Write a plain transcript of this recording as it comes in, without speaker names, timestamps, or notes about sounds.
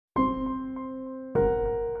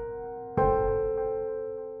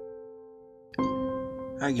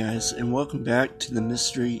Hi guys, and welcome back to the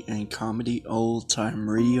Mystery and Comedy Old Time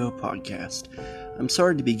Radio Podcast. I'm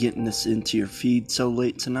sorry to be getting this into your feed so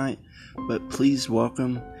late tonight, but please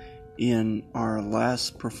welcome in our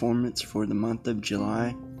last performance for the month of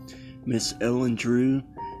July, Miss Ellen Drew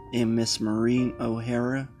and Miss Maureen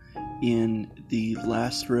O'Hara in The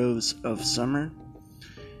Last Rose of Summer.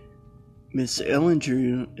 Miss Ellen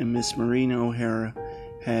Drew and Miss Maureen O'Hara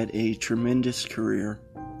had a tremendous career,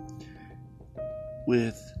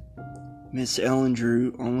 with Miss Ellen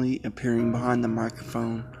Drew only appearing behind the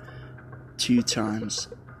microphone 2 times,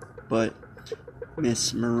 but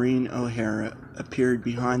Miss Maureen O'Hara appeared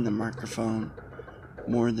behind the microphone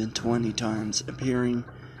more than 20 times, appearing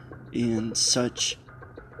in such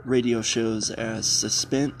radio shows as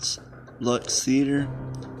Suspense, Lux Theater,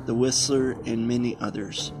 The Whistler, and many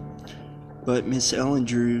others. But Miss Ellen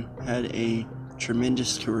Drew had a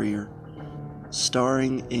tremendous career,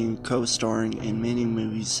 starring and co-starring in many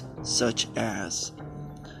movies such as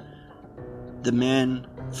The Man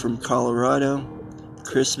from Colorado,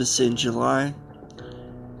 Christmas in July,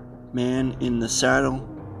 Man in the Saddle,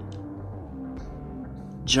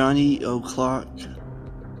 Johnny O'Clock,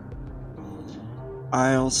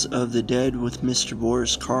 Isles of the Dead with Mr.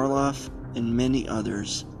 Boris Karloff, and many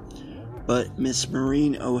others. But Miss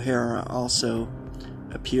Maureen O'Hara also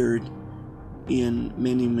appeared in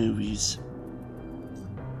many movies,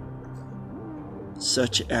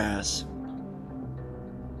 such as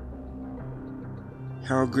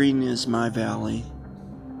How Green Is My Valley,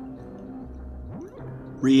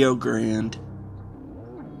 Rio Grande,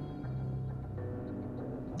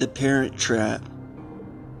 The Parent Trap,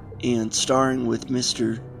 and starring with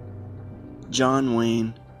Mr. John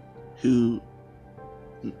Wayne, who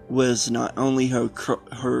was not only her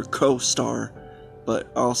co-star,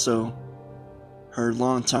 but also her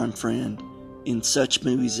longtime friend in such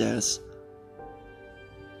movies as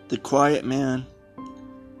The Quiet Man,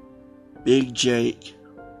 Big Jake,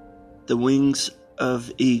 The Wings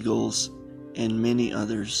of Eagles, and many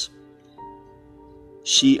others.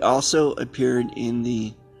 She also appeared in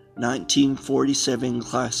the 1947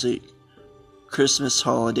 classic Christmas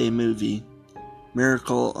holiday movie,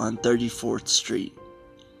 Miracle on 34th Street.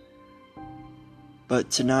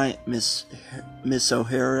 But tonight, Miss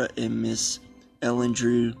O'Hara and Miss Ellen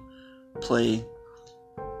Drew play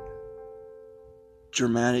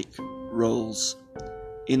dramatic roles.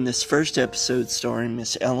 In this first episode, starring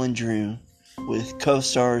Miss Ellen Drew, with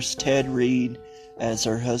co-stars Ted Reed as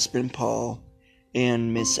her husband Paul,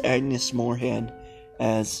 and Miss Agnes Moorehead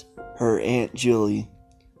as her Aunt Julie,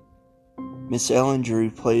 Miss Ellen Drew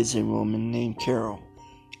plays a woman named Carol.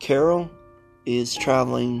 Carol is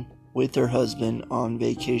traveling with her husband on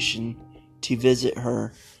vacation to visit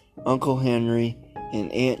her Uncle Henry and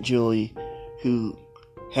Aunt Julie, who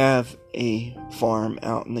have a farm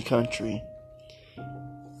out in the country.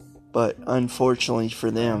 But unfortunately for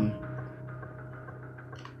them,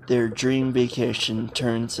 their dream vacation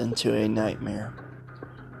turns into a nightmare.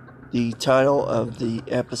 The title of the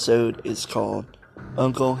episode is called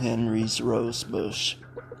Uncle Henry's Rose Bush,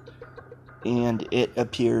 and it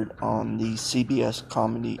appeared on the CBS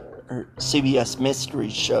mystery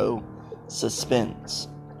show Suspense.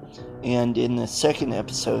 And in the second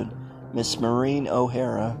episode, Miss Maureen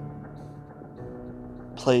O'Hara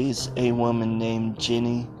plays a woman named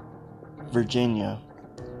Jenny Virginia.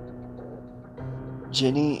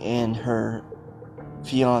 Jenny and her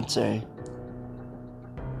fiance,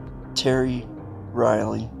 Terry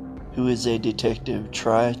Riley, who is a detective,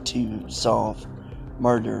 try to solve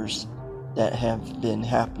murders that have been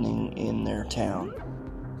happening in their town.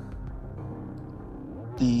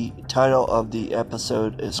 The title of the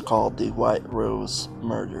episode is called The White Rose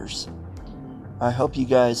Murders. I hope you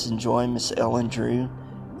guys enjoy Miss Ellen Drew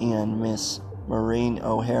and Miss Maureen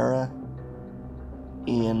O'Hara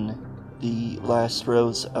in The Last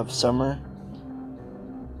Rose of Summer.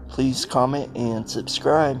 Please comment and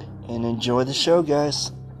subscribe and enjoy the show,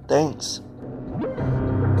 guys. Thanks.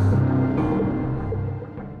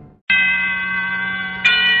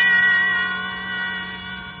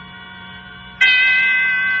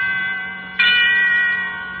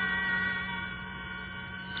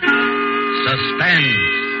 Suspense.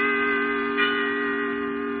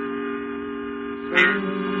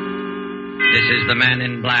 This is the Man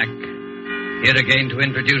in Black, here again to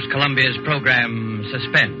introduce Columbia's program,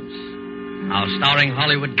 Suspense. Our starring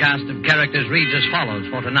Hollywood cast of characters reads as follows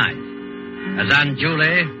for tonight. As Aunt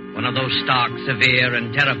Julie, one of those stark, severe,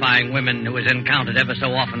 and terrifying women who is encountered ever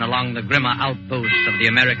so often along the grimmer outposts of the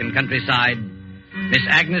American countryside, Miss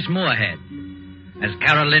Agnes Moorehead. As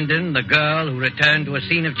Carol Linden, the girl who returned to a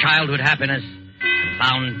scene of childhood happiness and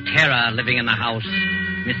found terror living in the house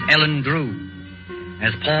Miss Ellen Drew.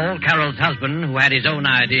 As Paul, Carol's husband, who had his own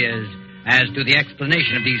ideas as to the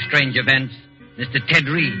explanation of these strange events, Mr. Ted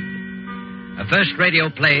Reed. A first radio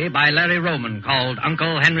play by Larry Roman called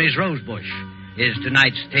Uncle Henry's Rosebush is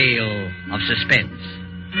tonight's tale of suspense.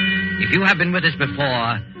 If you have been with us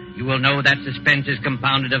before, you will know that suspense is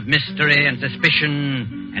compounded of mystery and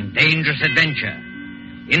suspicion and dangerous adventure.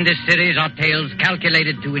 In this series are tales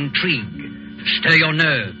calculated to intrigue, to stir your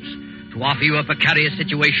nerves, to offer you a precarious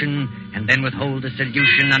situation and then withhold the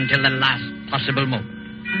solution until the last possible moment.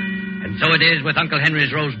 And so it is with Uncle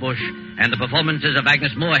Henry's Rosebush and the performances of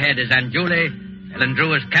Agnes Moorehead as Aunt Julie, Ellen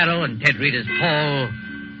Drew as Carol, and Ted Reed as Paul.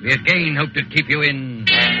 We again hope to keep you in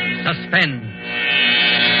suspense.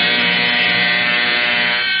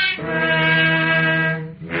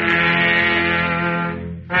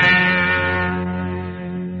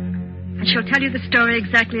 I shall tell you the story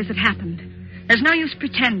exactly as it happened. There's no use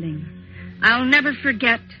pretending. I'll never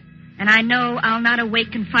forget, and I know I'll not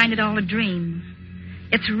awake and find it all a dream.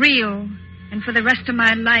 It's real, and for the rest of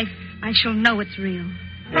my life, I shall know it's real.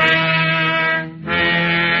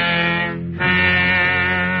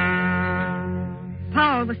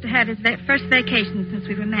 Paul was to have his first vacation since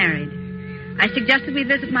we were married. I suggested we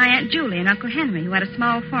visit my Aunt Julie and Uncle Henry, who had a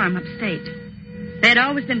small farm upstate. They had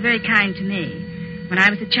always been very kind to me. When I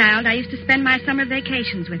was a child, I used to spend my summer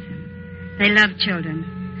vacations with them. They loved children.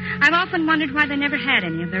 I've often wondered why they never had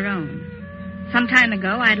any of their own. Some time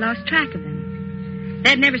ago, I'd lost track of them.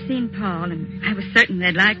 They'd never seen Paul, and I was certain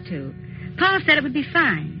they'd like to. Paul said it would be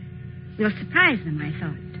fine. We'll surprise them, I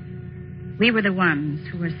thought. We were the ones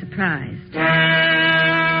who were surprised.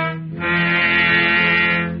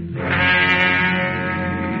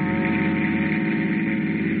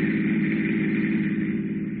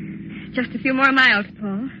 Just a few more miles,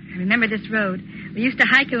 Paul. I remember this road. We used to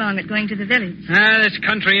hike along it going to the village. This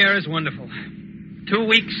country air is wonderful. 2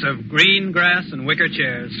 weeks of green grass and wicker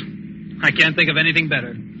chairs. I can't think of anything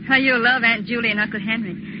better. Oh, you'll love Aunt Julie and Uncle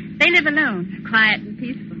Henry. They live alone, quiet and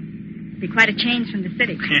peaceful. It'll be quite a change from the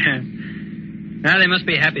city. Yeah. Now, they must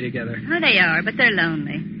be happy together. Oh, they are, but they're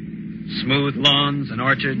lonely. Smooth lawns and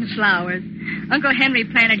orchards. And flowers. Uncle Henry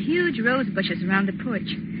planted huge rose bushes around the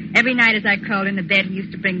porch. Every night as I crawled into bed, he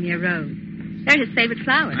used to bring me a rose. They're his favorite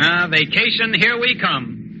flowers. Vacation, here we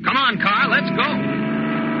come. Come on, Carl, let's go.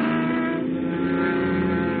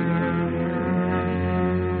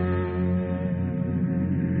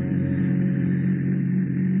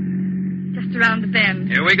 Just around the bend.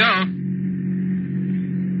 Here we go.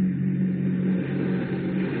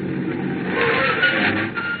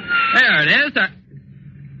 There it is.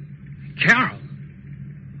 Carol,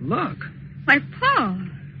 look. Why, Paul.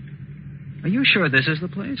 Are you sure this is the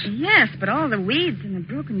place? Yes, but all the weeds and the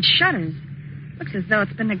broken shutters. Looks as though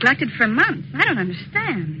it's been neglected for months. I don't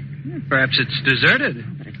understand. Perhaps it's deserted.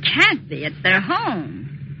 But it can't be. It's their home.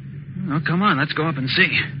 Well, come on, let's go up and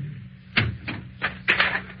see.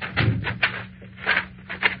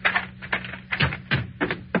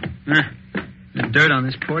 The dirt on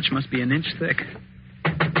this porch must be an inch thick.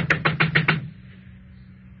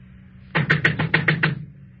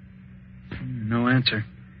 No answer.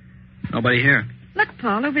 Nobody here. Look,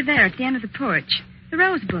 Paul, over there at the end of the porch. The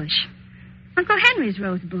rose bush. Uncle Henry's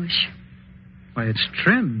rose bush. Why, it's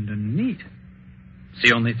trimmed and neat. It's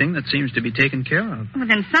the only thing that seems to be taken care of. Well,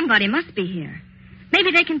 then somebody must be here.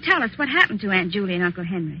 Maybe they can tell us what happened to Aunt Julie and Uncle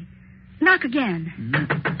Henry. Knock again.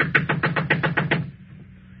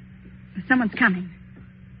 Someone's coming.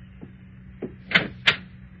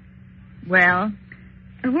 Well?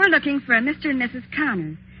 We're looking for a Mr. and Mrs.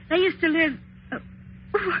 Connors. They used to live...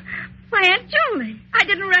 Why, Aunt Julie, I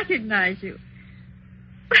didn't recognize you.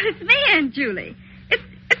 But it's me, Aunt Julie.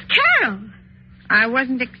 It's Carol. I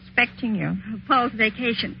wasn't expecting you. Paul's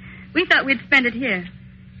vacation. We thought we'd spend it here.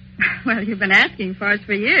 Well, you've been asking for us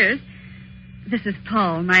for years. This is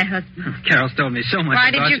Paul, my husband. Oh, Carol's told me so much Why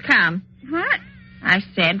about did you come? What? I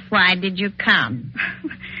said, why did you come?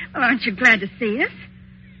 Well, aren't you glad to see us?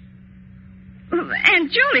 Well,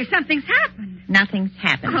 Aunt Julie, something's happened. Nothing's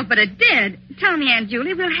happened. Oh, but it did. Tell me, Aunt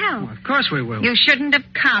Julie, we'll help. Well, of course we will. You shouldn't have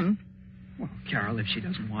come. Well, Carol, if she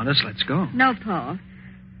doesn't want us, let's go. No, Paul.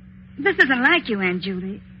 This isn't like you, Aunt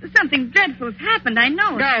Julie. Something dreadful has happened, I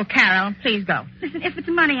know. Go, Carol. Please go. Listen, if it's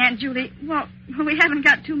money, Aunt Julie, well, we haven't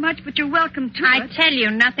got too much, but you're welcome to I it. tell you,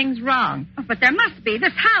 nothing's wrong. Oh, but there must be.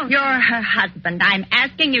 This house. You're her husband. I'm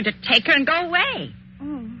asking you to take her and go away.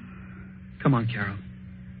 Oh, Come on, Carol.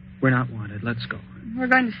 We're not wanted. Let's go. we're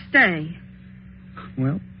going to stay.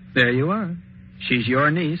 Well, there you are. She's your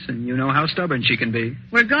niece, and you know how stubborn she can be.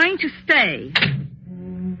 We're going to stay.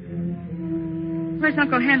 Where's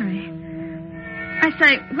Uncle Henry? I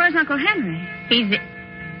say, where's Uncle Henry?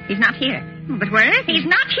 He's not here. Oh, but where is he? He's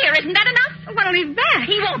not here. Isn't that enough? Oh, when'll he be back?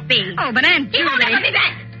 He won't be. Oh, but Aunt He Julie... won't ever be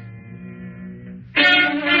back.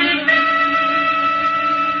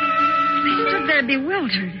 They stood there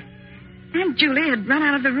bewildered. Aunt Julie had run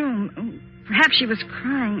out of the room. Perhaps she was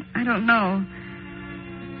crying. I don't know.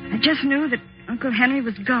 I just knew that Uncle Henry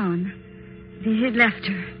was gone. He had left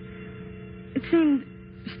her. It seemed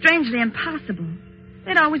strangely impossible.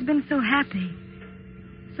 They'd always been so happy.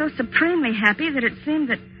 So supremely happy that it seemed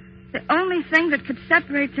that the only thing that could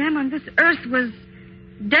separate them on this earth was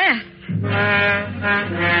death.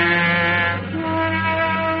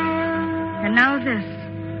 And now this.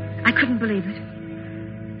 I couldn't believe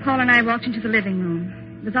it. Paul and I walked into the living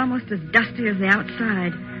room. It was almost as dusty as the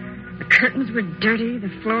outside. The curtains were dirty, the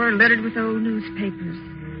floor littered with old newspapers.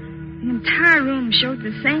 The entire room showed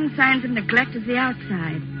the same signs of neglect as the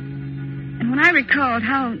outside. And when I recalled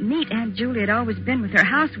how neat Aunt Julie had always been with her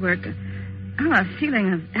housework, a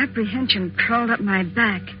feeling of apprehension crawled up my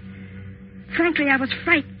back. Frankly, I was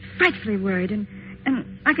frightfully worried, and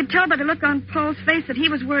I could tell by the look on Paul's face that he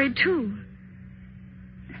was worried, too.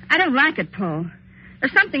 I don't like it, Paul.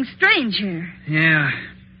 There's something strange here. Yeah.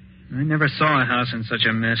 I never saw a house in such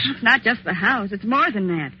a mess. It's not just the house. It's more than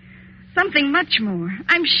that. Something much more.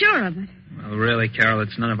 I'm sure of it. Well, really, Carol,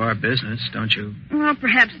 it's none of our business, don't you? Well,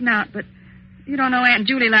 perhaps not, but you don't know Aunt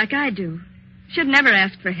Julie like I do. She'd never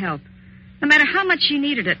ask for help, no matter how much she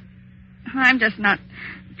needed it. I'm just not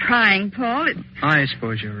prying, Paul. I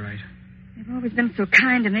suppose you're right. They've always been so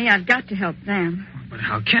kind to me. I've got to help them. But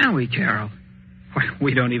how can we, Carol? Why,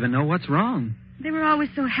 we don't even know what's wrong. They were always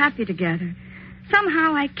so happy together.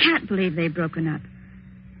 Somehow I can't believe they've broken up.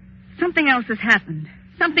 Something else has happened.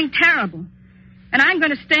 Something terrible. And I'm going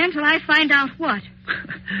to stay until I find out what.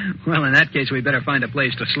 Well, in that case, we better find a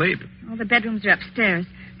place to sleep. All the bedrooms are upstairs.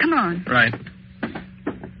 Come on. Right.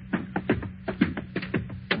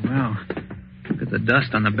 Wow. Look at the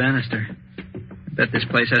dust on the banister. I bet this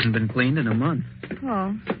place hasn't been cleaned in a month.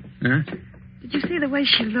 Paul. Huh? Did you see the way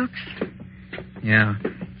she looks? Yeah.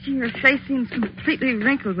 Gee, her face seems completely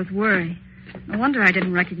wrinkled with worry. No wonder I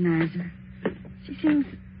didn't recognize her. She seems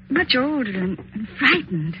much older and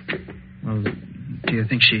frightened. Well, do you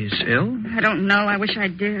think she's ill? I don't know. I wish I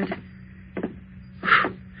did.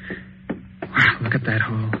 Wow, look at that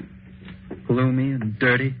hall. Gloomy and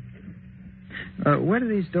dirty. Where do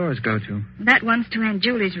these doors go to? That one's to Aunt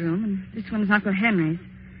Julie's room, and this one's Uncle Henry's.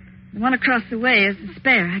 The one across the way is the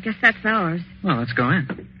spare. I guess that's ours. Well, let's go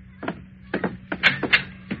in.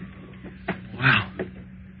 Wow.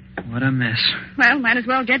 What a mess. Well, might as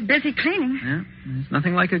well get busy cleaning. Yeah, there's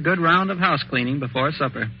nothing like a good round of house cleaning before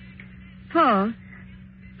supper. Paul,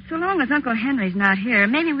 so long as Uncle Henry's not here,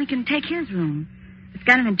 maybe we can take his room. It's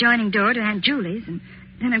got an adjoining door to Aunt Julie's, and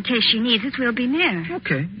then in case she needs us, we'll be near.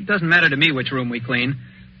 Okay. It doesn't matter to me which room we clean.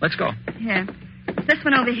 Let's go. Here. This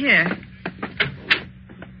one over here.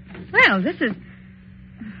 Well, this is...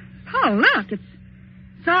 Paul, look.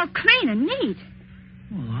 It's all clean and neat.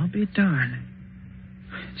 Well, I'll be darned.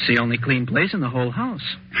 It's the only clean place in the whole house.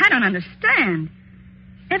 I don't understand.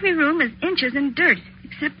 Every room is inches in dirt,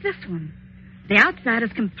 except this one. The outside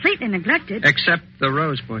is completely neglected. Except the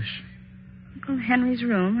rose bush. Uncle Henry's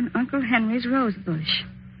room and Uncle Henry's rose bush.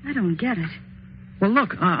 I don't get it. Well,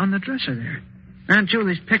 look, on the dresser there. Aunt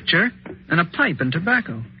Julie's picture and a pipe and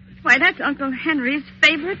tobacco. Why, that's Uncle Henry's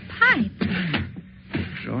favorite pipe.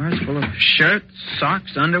 Drawers full of shirts,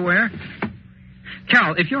 socks, underwear.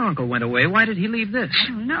 Carol, if your uncle went away, why did he leave this? I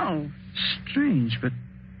don't know. Strange, but...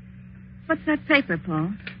 What's that paper,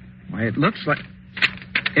 Paul? Why, it looks like...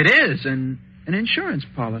 It is an insurance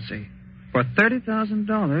policy for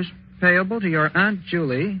 $30,000 payable to your Aunt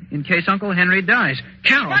Julie in case Uncle Henry dies.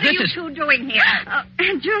 Carol, What this are you is... two doing here?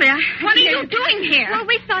 Aunt Julie, What are you doing here? Well,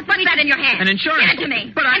 we thought... What's that in your hand? An insurance... Give it to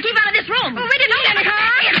me. But And keep out of this room. Oh, we didn't need any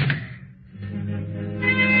car.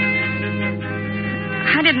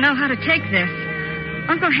 I didn't know how to take this.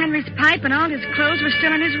 Uncle Henry's pipe and all his clothes were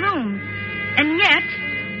still in his room. And yet,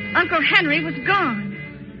 Uncle Henry was gone.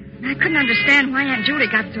 I couldn't understand why Aunt Julie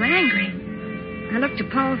got so angry. I looked to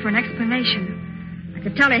Paul for an explanation. I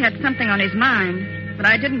could tell he had something on his mind, but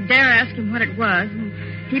I didn't dare ask him what it was, and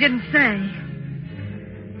he didn't say.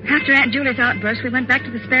 After Aunt Julie's outburst, we went back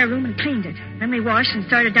to the spare room and cleaned it. Then we washed and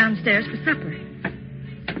started downstairs for supper.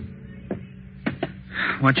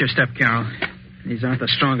 Watch your step, Carol. These aren't the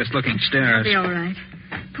strongest-looking stairs. It'll be all right.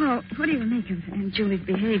 Paul, what do you make of Aunt Julie's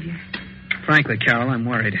behavior? Frankly, Carol, I'm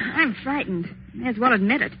worried. I'm frightened. May as well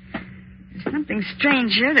admit it. There's something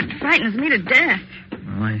strange here that frightens me to death.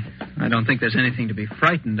 Well, I don't think there's anything to be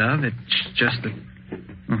frightened of. It's just that...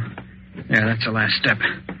 Oh, yeah, that's the last step.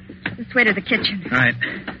 This way to the kitchen. Right.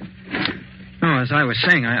 Oh, Well, as I was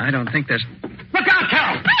saying, I don't think there's... Look out,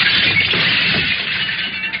 Carol!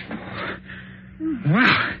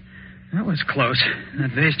 Wow, that was close. That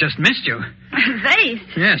vase just missed you. A vase?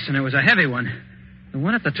 Yes, and it was a heavy one. The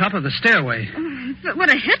one at the top of the stairway. It would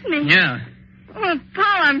have hit me. Yeah. Oh,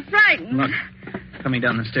 Paul, I'm frightened. Look, coming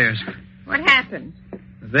down the stairs. What happened?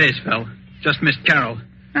 The vase fell. Just missed Carol.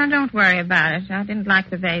 Oh, don't worry about it. I didn't like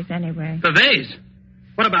the vase anyway. The vase?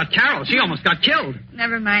 What about Carol? She almost got killed.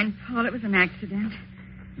 Never mind, Paul. It was an accident.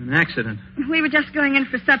 An accident? We were just going in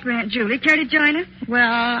for supper, Aunt Julie. Care to join us? Well,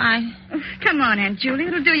 Come on, Aunt Julie.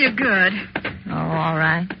 It'll do you good. Oh, all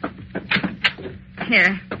right.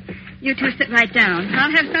 Here. You two sit right down.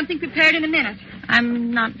 I'll have something prepared in a minute.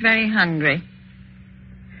 I'm not very hungry.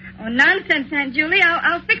 Oh, nonsense, Aunt Julie.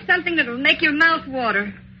 I'll fix something that'll make your mouth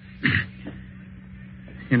water.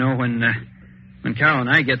 You know, when Carol and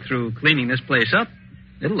I get through cleaning this place up,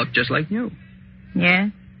 it'll look just like new. Yeah?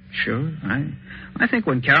 Sure. I think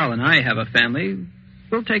when Carol and I have a family,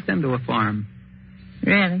 we'll take them to a farm.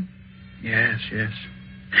 Really? Yes.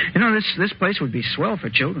 You know, this place would be swell for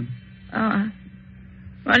children. Oh,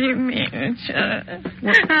 what do you mean?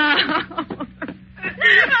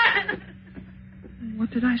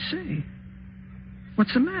 What did I say?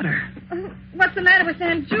 What's the matter? What's the matter with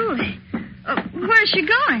Aunt Julie? Where's she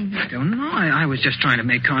going? I don't know. I was just trying to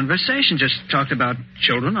make conversation. Just talked about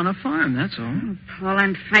children on a farm, that's all. Oh, Paul,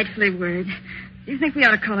 I'm frightfully worried. Do you think we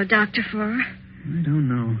ought to call a doctor for her? I don't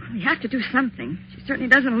know. We have to do something. She certainly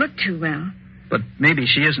doesn't look too well. But maybe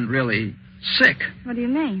she isn't really sick. What do you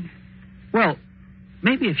mean? Well,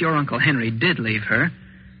 maybe if your Uncle Henry did leave her,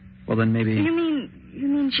 well, then maybe... You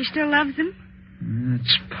mean she still loves him?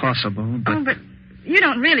 It's possible, but... Oh, but you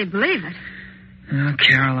don't really believe it. Oh,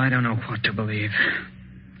 Carol, I don't know what to believe.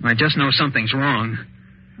 I just know something's wrong.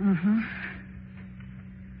 Uh-huh.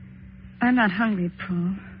 I'm not hungry,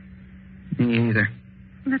 Paul. Me either.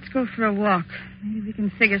 Let's go for a walk. Maybe we can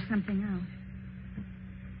figure something out.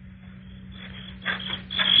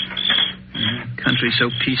 Country's so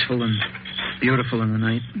peaceful and beautiful in the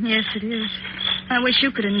night. Yes, it is. I wish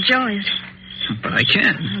you could enjoy it. But I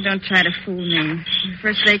can't. Oh, don't try to fool me. Your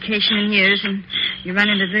first vacation in years, and you run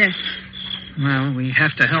into this. Well, we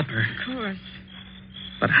have to help her. Of course.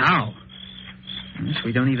 But how? Yes,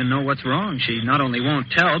 we don't even know what's wrong. She not only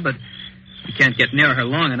won't tell, but we can't get near her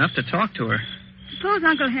long enough to talk to her. Suppose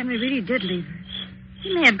Uncle Henry really did leave her.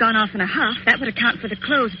 He may have gone off in a huff. That would account for the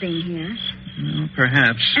clothes being here. Well,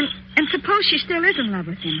 perhaps. And suppose she still is in love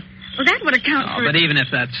with him. Well, that would account for... But even if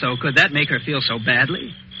that's so, could that make her feel so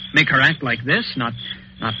badly? Make her act like this? Not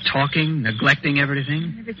talking, neglecting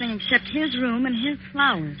everything? Everything except his room and his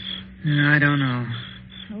flowers. I don't know.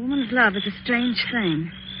 A woman's love is a strange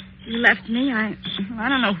thing. If you left me, I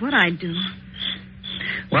don't know what I'd do.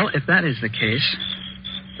 Well, if that is the case,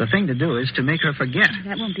 the thing to do is to make her forget.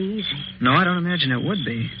 That won't be easy. No, I don't imagine it would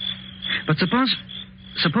be. But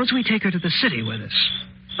suppose we take her to the city with us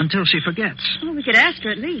until she forgets. Well, we could ask her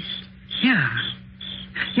at least.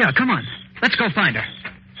 Yeah, come on. Let's go find her.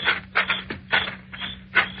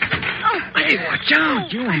 Oh. Hey, watch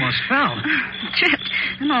out. You almost fell. Tripped.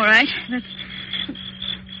 I'm all right. Look,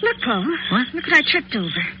 Paul. What? Look what I tripped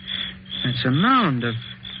over. It's a mound of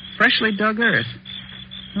freshly dug earth.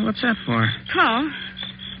 Well, what's that for? Paul,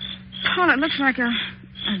 it looks like a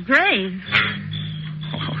grave.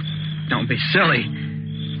 Oh, don't be silly.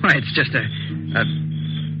 Why, it's just a...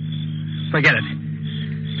 Forget it.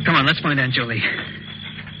 Come on, let's find Aunt Julie.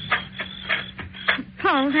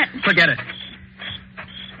 Paul, Forget it.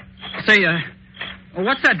 Say,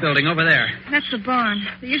 what's that building over there? That's the barn.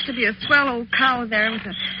 There used to be a swell old cow there with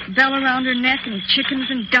a bell around her neck and chickens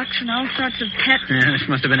and ducks and all sorts of pets. Yeah, this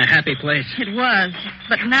must have been a happy place. It was,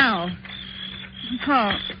 but now...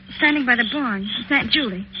 Paul, standing by the barn, it's Aunt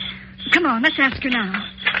Julie. Come on, let's ask her now.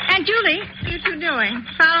 Aunt Julie? What are you two doing?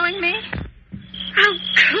 Following me? How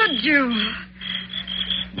could you?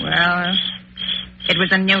 Well, it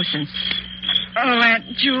was a nuisance. Oh,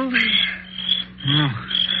 Aunt Julie. Oh.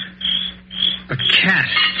 A cat.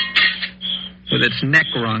 With its neck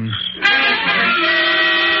wrung.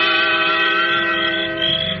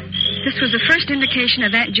 This was the first indication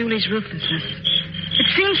of Aunt Julie's ruthlessness. It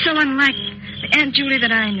seemed so unlike the Aunt Julie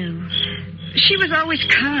that I knew. She was always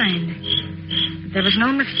kind. There was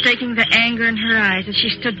no mistaking the anger in her eyes as she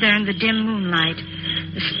stood there in the dim moonlight,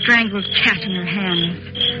 the strangled cat in her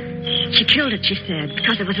hands. She killed it, she said,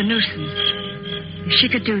 because it was a nuisance. If she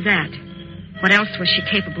could do that, what else was she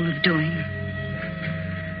capable of doing?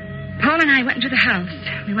 Paul and I went into the house.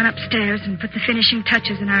 We went upstairs and put the finishing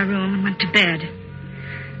touches in our room and went to bed.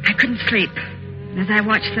 I couldn't sleep. And as I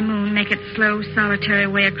watched the moon make its slow, solitary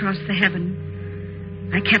way across the heaven,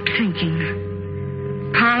 I kept thinking.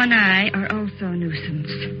 Paul and I are also a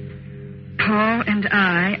nuisance. Paul and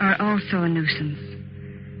I are also a nuisance.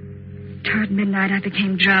 Toward midnight, I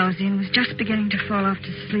became drowsy and was just beginning to fall off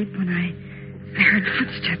to sleep when I heard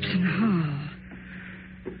footsteps in the hall.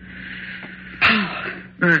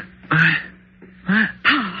 Paul. What?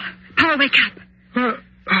 Paul, wake up.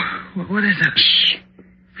 What is that? Shh.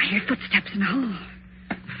 I hear footsteps in the hall.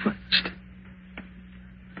 Footsteps?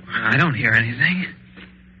 I don't hear anything.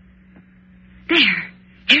 There.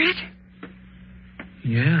 Hear it?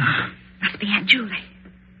 Yeah. Must be Aunt Julie.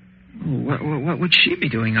 What would she be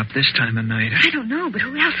doing up this time of night? I don't know, but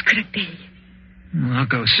who else could it be? Well, I'll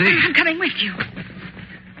go see. I'm coming with you.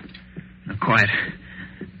 Now, quiet.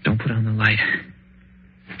 Don't put on the light.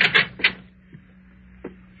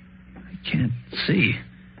 I can't see.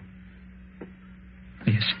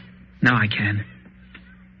 Yes, now I can.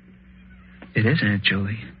 It is Aunt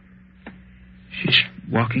Julie. She's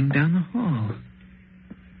walking down the hall.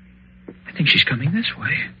 I think she's coming this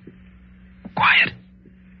way. Quiet.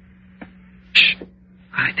 Shh.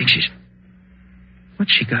 I think she's...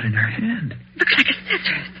 What's she got in her hand? Looks like a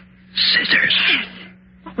scissors. Scissors? Yes.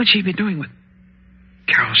 What would she be doing with...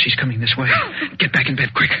 Carol, she's coming this way. Get back in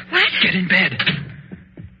bed, quick. What? Get in bed.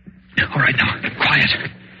 All right, now, quiet.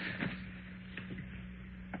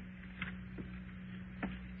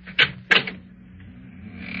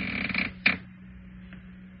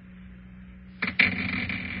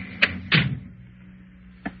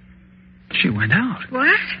 She went out.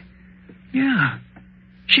 What? Yeah.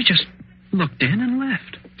 She just looked in and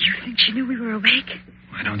left. Do you think she knew we were awake?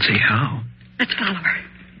 I don't see how. Let's follow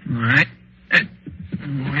her. All right.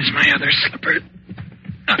 Where's my other slipper?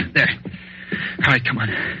 There. All right, come on.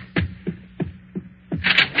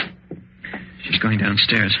 She's going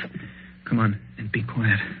downstairs. Come on, and be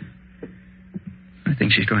quiet. I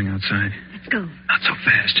think she's going outside. Let's go. Not so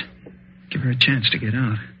fast. Give her a chance to get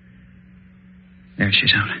out. There,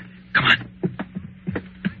 she's out. Come on.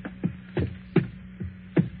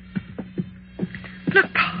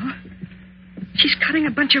 Look, Paul. She's cutting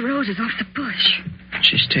a bunch of roses off the bush.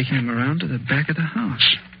 She's taking them around to the back of the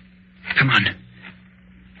house. Come on.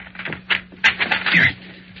 Here.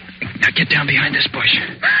 Now get down behind this bush.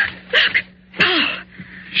 Look, Paul.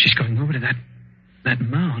 She's going over to that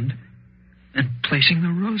mound and placing the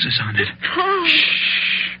roses on it. Paul.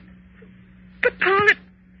 Shh. But, Paul,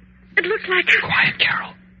 it looks like... Quiet,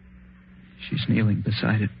 Carol. She's kneeling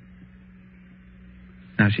beside it.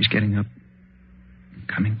 Now she's getting up and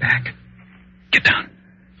coming back. Get down.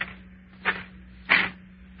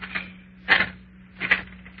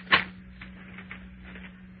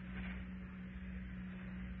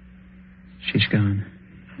 She's gone.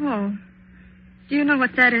 Paul, do you know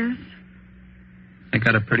what that is? I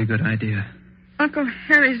got a pretty good idea. Uncle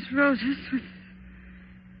Harry's roses with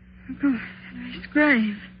Uncle Henry's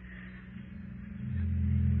grave.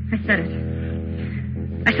 I said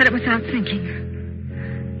it without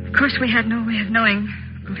thinking. Of course, we had no way of knowing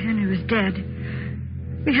Uncle Henry was dead.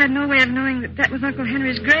 We had no way of knowing that was Uncle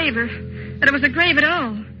Henry's grave or that it was a grave at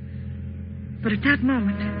all. But at that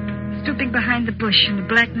moment, stooping behind the bush in the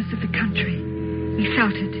blackness of the country, we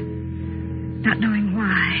felt it, not knowing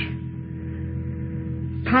why.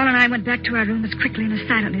 Paul and I went back to our room as quickly and as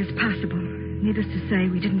silently as possible. Needless to say,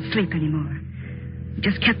 we didn't sleep anymore. We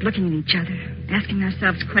just kept looking at each other, asking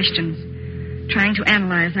ourselves questions, trying to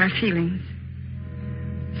analyze our feelings.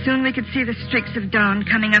 Soon we could see the streaks of dawn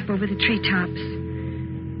coming up over the treetops.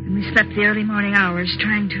 And we slept the early morning hours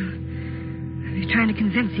trying to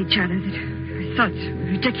convince each other that our thoughts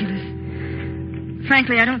were ridiculous.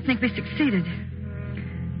 Frankly, I don't think we succeeded.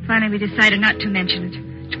 Finally, we decided not to mention it,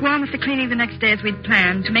 to go on with the cleaning the next day as we'd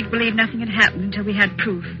planned, to make believe nothing had happened until we had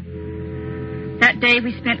proof. That day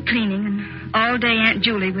we spent cleaning, and all day Aunt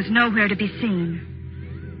Julie was nowhere to be seen.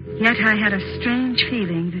 Yet I had a strange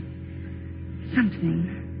feeling that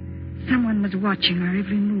someone was watching our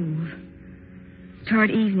every move. Toward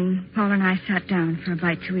evening, Paul and I sat down for a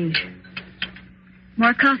bite to eat.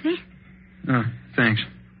 More coffee? Oh, thanks.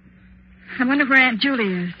 I wonder where Aunt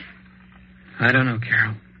Julie is. I don't know,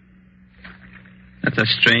 Carol. That's a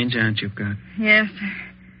strange aunt you've got. Yes.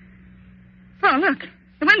 Oh, look.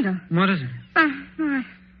 The window. What is it?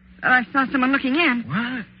 I saw someone looking in.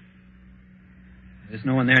 What? There's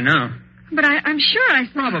no one there now. But I'm sure I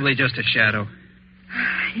saw... Probably just a shadow.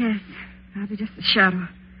 Yes, probably just a shadow.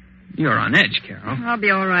 You're on edge, Carol. I'll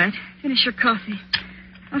be all right. Finish your coffee.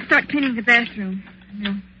 I'll start cleaning the bathroom.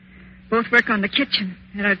 We'll both work on the kitchen,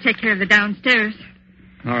 and I'll take care of the downstairs.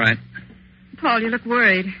 All right. Paul, you look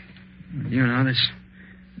worried. You know, this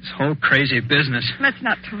whole crazy business. Let's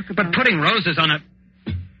not talk about But putting roses on a...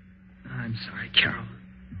 I'm sorry, Carol.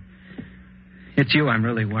 It's you I'm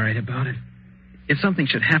really worried about. If something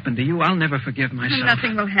should happen to you, I'll never forgive myself.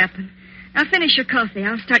 Nothing will happen. I'll finish your coffee.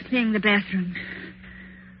 I'll start cleaning the bathroom.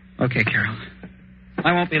 Okay, Carol.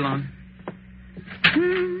 I won't be long.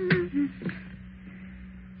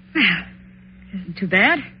 Well, it isn't too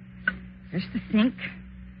bad. There's the sink.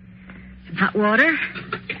 Some hot water.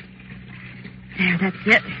 There, that's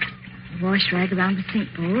it. A wash rag around the sink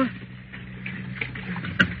bowl.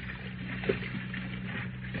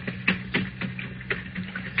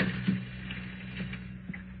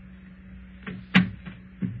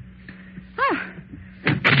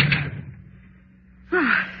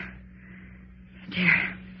 Oh, dear.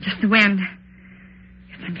 Just the wind.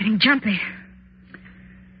 Guess I'm getting jumpy.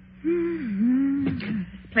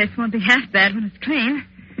 This place won't be half bad when it's clean.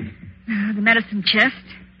 The medicine chest.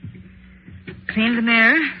 Clean the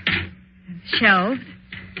mirror. The shelves.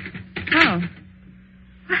 Oh.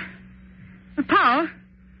 Paul?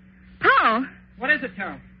 Paul? What is it,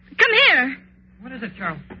 Carol? Come here. What is it,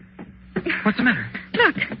 Carol? What's the matter?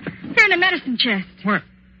 Look. Here in the medicine chest. Where?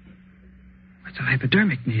 What's a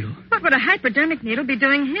hypodermic needle? What would a hypodermic needle be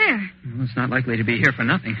doing here? Well, it's not likely to be here for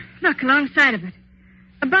nothing. Look, alongside of it.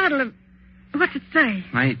 A bottle of... What's it say?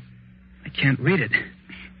 I can't read it.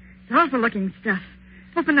 It's awful-looking stuff.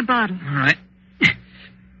 Open the bottle. All right.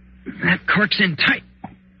 That cork's in tight.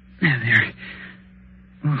 There.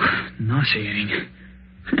 Oh, nauseating.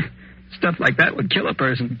 Stuff like that would kill a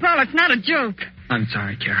person. Paul, it's not a joke. I'm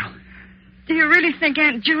sorry, Carol. Do you really think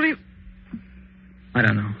Aunt Julie... I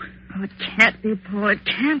don't know. Oh, it can't be, Paul. It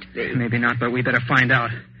can't be. Maybe not, but we better find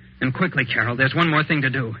out. And quickly, Carol. There's one more thing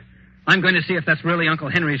to do. I'm going to see if that's really Uncle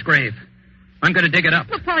Henry's grave. I'm going to dig it up.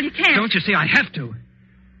 Well, Paul, you can't. Don't you see? I have to.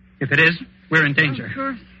 If it is, we're in danger. Of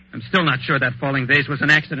course. I'm still not sure that falling vase was an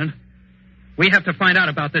accident. We have to find out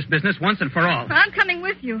about this business once and for all. Well, I'm coming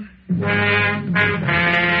with you.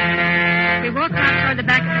 We walked out toward the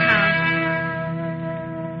back of the house.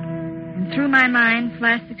 And through my mind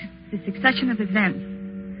flashed the succession of events.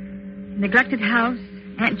 The neglected house,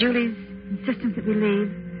 Aunt Julie's insistence that we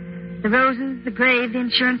leave, the roses, the grave, the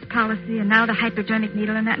insurance policy, and now the hypodermic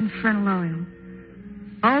needle and that infernal oil.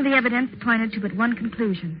 All the evidence pointed to but one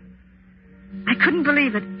conclusion. I couldn't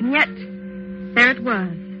believe it, and yet there it was,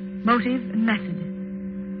 motive and method.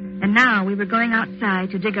 And now we were going outside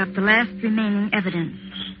to dig up the last remaining evidence.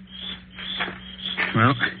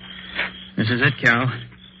 Well, this is it, Carol.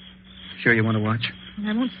 Sure you want to watch? And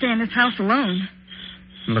I won't stay in this house alone.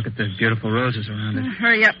 Look at the beautiful roses around it.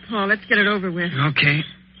 Hurry up, Paul. Let's get it over with. Okay.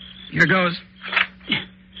 Here goes.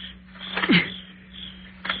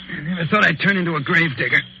 I never thought I'd turn into a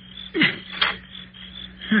gravedigger.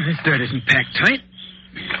 This dirt isn't packed tight.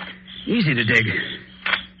 Easy to dig.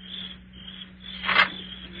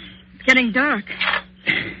 It's getting dark.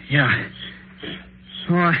 Yeah.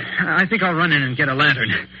 Oh, I think I'll run in and get a lantern.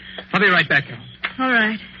 I'll be right back, Carol. All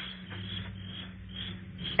right.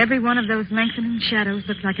 Every one of those lengthening shadows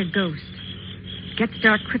looked like a ghost. It gets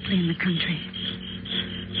dark quickly in the country.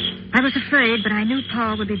 I was afraid, but I knew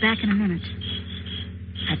Paul would be back in a minute.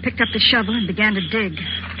 I picked up the shovel and began to dig.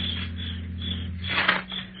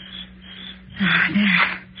 Ah,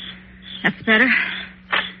 there. That's better.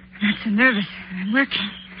 I'm not so nervous. I'm working.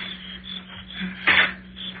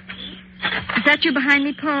 Is that you behind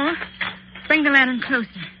me, Paul? Bring the lantern closer.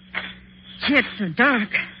 Gee, it's so dark.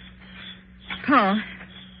 Paul,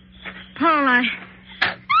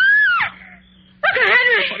 Uncle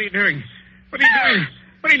Henry! What are you doing? What are you doing?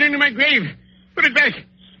 What are you doing to my grave? Put it back.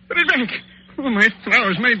 Put it back. Oh, my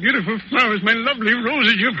flowers, my beautiful flowers, my lovely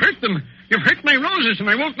roses. You've hurt them. You've hurt my roses, and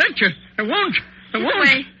I won't let you. I won't. Keep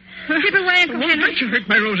away. Keep away, Uncle I won't Henry. let you hurt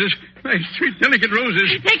my roses. My sweet, delicate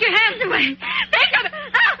roses. Take your hands away. Take them.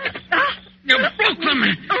 You broke them.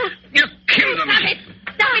 You killed them. Stop it.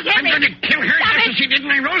 Stop it, I'm Henry. going to kill her Stop just it. as she did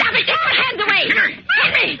my roses. Stop it. Take your hands away. Kill her.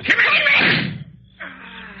 Henry. Kill her.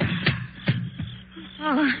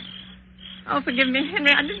 Oh. Oh, forgive me,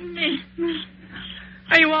 Henry. I didn't mean.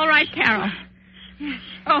 Are you all right, Carol? Yes.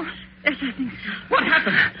 Oh, Yes, I think so. What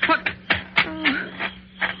happened? What?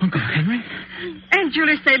 Uncle Henry? Aunt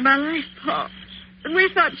Julie saved my life, Paul. And we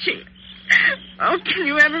thought she... Oh, can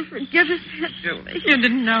you ever forgive us, Aunt Julie? you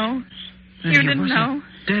didn't know. Then You he didn't wasn't know.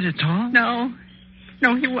 Dead at all? No.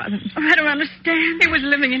 No, he wasn't. Oh, I don't understand. He was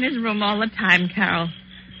living in his room all the time, Carol.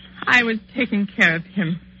 I was taking care of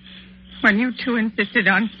him. When you two insisted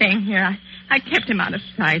on staying here, I kept him out of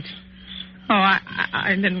sight. Oh,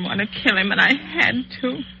 I didn't want to kill him, and I had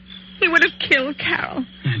to. He would have killed Carol.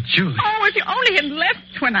 Aunt Julie. Oh, if you only had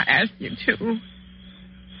left when I asked you to.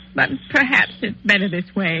 But perhaps it's better this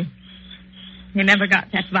way. He never got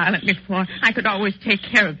that violent before. I could always take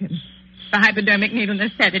care of him. The hypodermic needle and the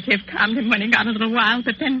sedative calmed him when he got a little wild,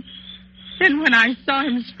 but then when I saw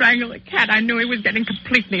him strangle the cat, I knew he was getting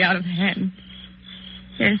completely out of hand.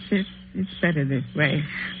 Yes, it's better this way.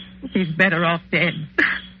 He's better off dead.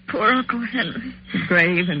 Poor Uncle Henry. The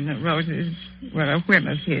grave and the roses were a whim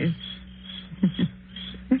of his.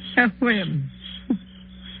 A whim.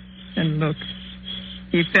 And look,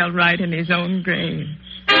 he fell right in his own grave.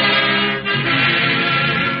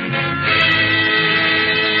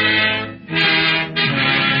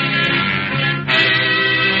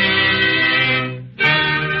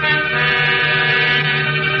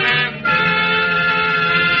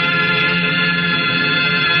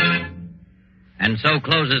 And so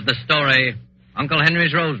closes the story, Uncle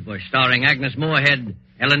Henry's Rosebush, starring Agnes Moorehead,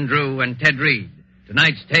 Ellen Drew, and Ted Reed.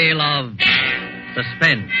 Tonight's tale of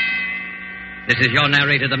suspense. This is your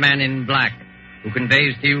narrator, the Man in Black, who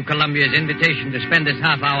conveys to you Columbia's invitation to spend this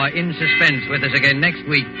half hour in suspense with us again next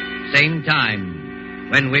week, same time,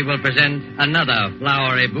 when we will present another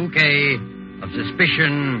flowery bouquet of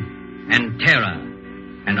suspicion and terror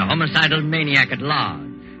and a homicidal maniac at large.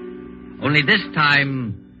 Only this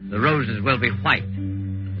time, the roses will be white.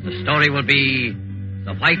 The story will be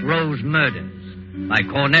The White Rose Murders by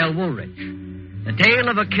Cornell Woolrich. The tale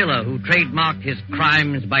of a killer who trademarked his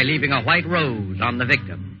crimes by leaving a white rose on the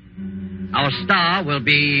victim. Our star will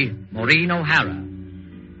be Maureen O'Hara.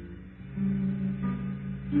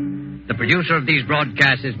 The producer of these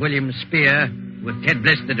broadcasts is William Spear, with Ted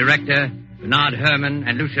Bliss, the director, Bernard Herrmann,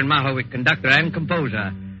 and Lucien Mahowick, conductor and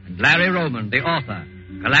composer, and Larry Roman, the author,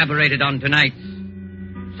 collaborated on tonight's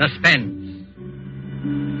Suspense.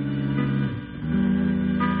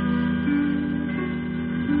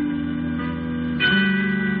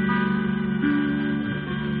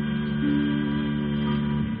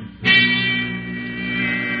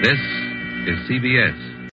 This is CBS.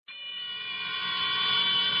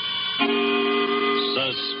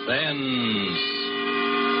 Suspense.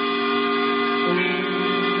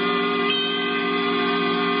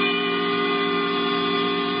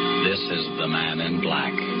 This is the Man in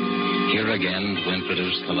Black, here again to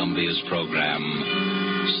introduce Columbia's program,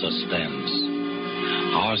 Suspense.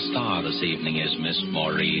 Our star this evening is Miss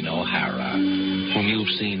Maureen O'Hara, whom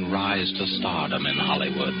you've seen rise to stardom in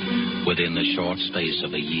Hollywood within the short space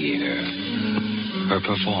of a year. Her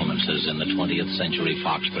performances in the 20th Century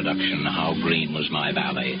Fox production, How Green Was My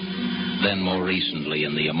Valley, then more recently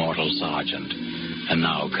in The Immortal Sergeant, and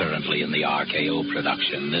now currently in the RKO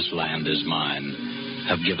production, This Land Is Mine,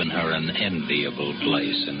 have given her an enviable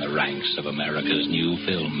place in the ranks of America's new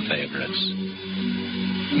film favorites.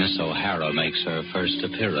 Miss O'Hara makes her first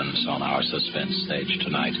appearance on our suspense stage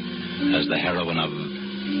tonight as the heroine of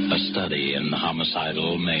A Study in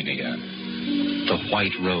Homicidal Mania, The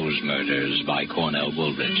White Rose Murders by Cornell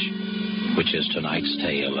Woolrich, which is tonight's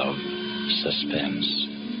tale of suspense.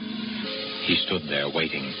 He stood there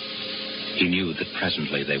waiting. He knew that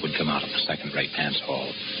presently they would come out of the second-rate dance hall,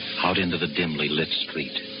 out into the dimly lit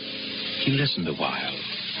street. He listened a while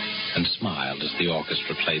and smiled as the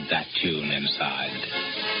orchestra played that tune inside.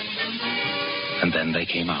 And then they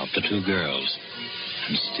came out, the two girls,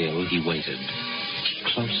 and still he waited,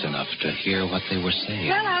 close enough to hear what they were saying.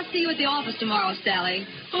 Well, I'll see you at the office tomorrow, Sally.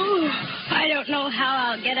 Oh, I don't know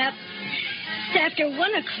how I'll get up. It's after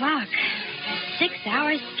 1 o'clock. 6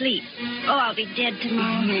 hours sleep. Oh, I'll be dead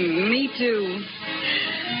tomorrow. Me too.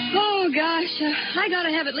 Oh, gosh. I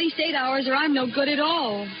gotta have at least 8 hours or I'm no good at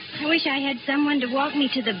all. I wish I had someone to walk me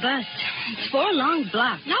to the bus. It's 4 long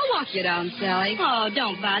blocks. I'll walk you down, Sally. Oh,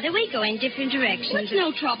 don't bother. We go in different directions. It's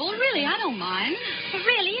no trouble. Really, I don't mind. But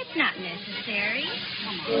really, it's not necessary.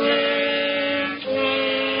 Come on.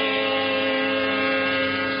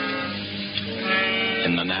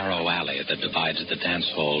 In the narrow alley that divides the dance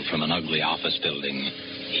hall from an ugly office building,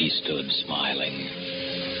 he stood smiling.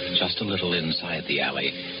 Just a little inside the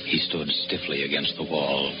alley, he stood stiffly against the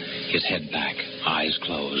wall, his head back, eyes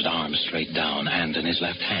closed, arms straight down, and in his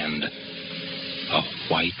left hand, a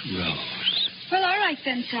white rose. Well, all right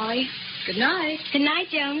then, Sally. Good night. Good night,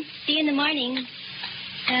 Joan. See you in the morning.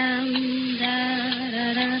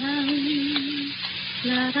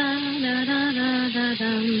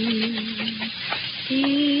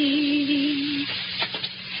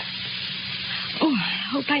 Oh, I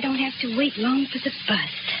hope I don't have to wait long for the bus.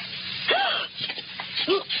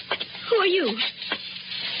 Who are you?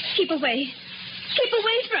 Keep away. Keep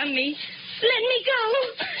away from me. Let me go.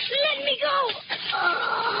 Let me go.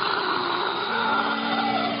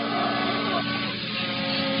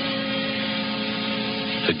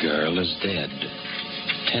 The girl is dead.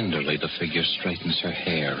 Tenderly, the figure straightens her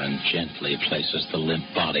hair and gently places the limp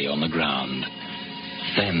body on the ground.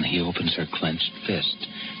 Then he opens her clenched fist,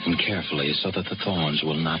 and carefully, so that the thorns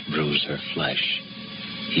will not bruise her flesh,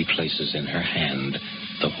 he places in her hand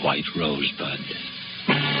the white rosebud.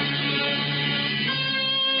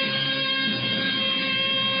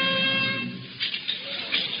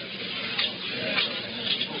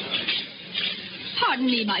 Pardon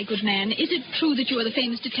me, my good man. Is it true that you are the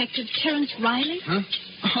famous detective Terence Riley? Huh?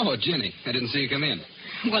 Oh, Ginny, I didn't see you come in.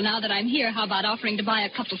 Well, now that I'm here, how about offering to buy a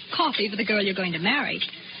cup of coffee for the girl you're going to marry?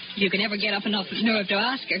 If you can ever get up enough nerve to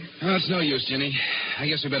ask her. Oh, it's no use, Ginny. I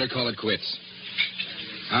guess we better call it quits.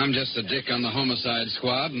 I'm just a dick on the homicide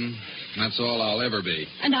squad, and that's all I'll ever be.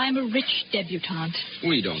 And I'm a rich debutante.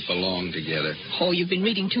 We don't belong together. Oh, you've been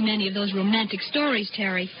reading too many of those romantic stories,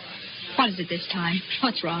 Terry. What is it this time?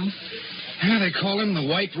 What's wrong? They call him the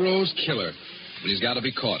White Rose Killer, but he's got to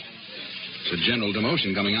be caught. It's a general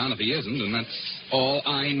demotion coming on if he isn't, and that's all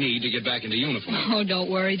I need to get back into uniform. Oh, don't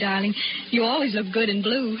worry, darling. You always look good in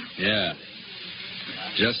blue. Yeah.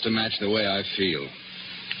 Just to match the way I feel.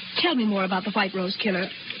 Tell me more about the White Rose Killer.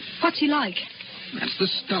 What's he like? That's the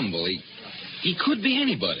stumble. He could be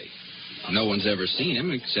anybody. No one's ever seen him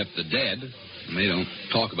except the dead, and they don't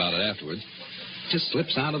talk about it afterwards. Just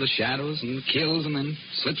slips out of the shadows and kills and then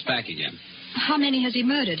slips back again. How many has he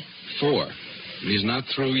murdered? 4. And he's not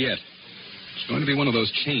through yet. It's going to be one of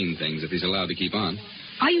those chain things if he's allowed to keep on.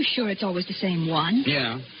 Are you sure it's always the same one?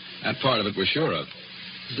 Yeah, that part of it we're sure of.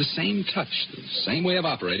 It's the same touch, the same way of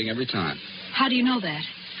operating every time. How do you know that?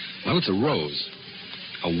 Well, it's a rose.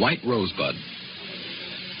 A white rosebud.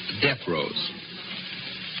 A death rose.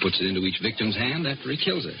 Puts it into each victim's hand after he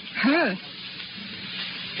kills her. Her?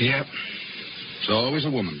 Yep. It's always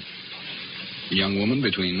a woman. A young woman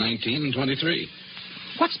between 19 and 23.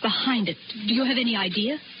 What's behind it? Do you have any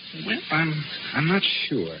idea? Well, I'm not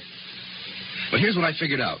sure. But here's what I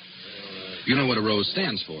figured out. You know what a rose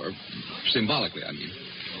stands for. Symbolically, I mean.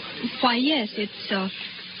 Why, yes,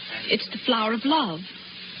 it's the flower of love.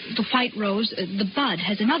 The white rose, the bud,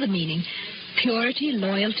 has another meaning. Purity,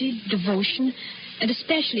 loyalty, devotion, and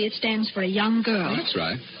especially it stands for a young girl. That's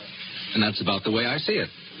right. And that's about the way I see it.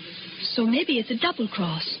 So maybe it's a double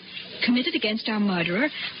cross, committed against our murderer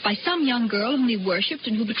by some young girl whom he worshipped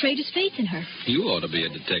and who betrayed his faith in her. You ought to be a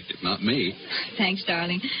detective, not me. Thanks,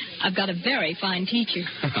 darling. I've got a very fine teacher.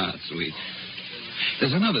 Sweet.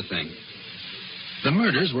 There's another thing. The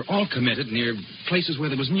murders were all committed near places where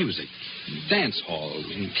there was music, dance halls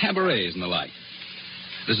and cabarets and the like.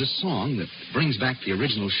 There's a song that brings back the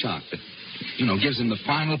original shock that, gives him the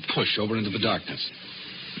final push over into the darkness.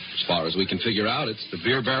 As far as we can figure out, it's the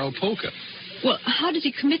beer barrel polka. Well, how does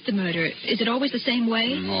he commit the murder? Is it always the same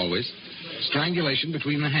way? Always. Strangulation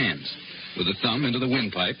between the hands, with the thumb into the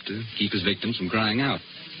windpipe to keep his victims from crying out.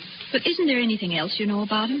 But isn't there anything else you know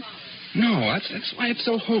about him? No, that's why it's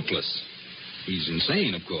so hopeless. He's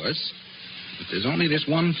insane, of course, but there's only this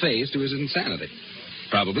one phase to his insanity.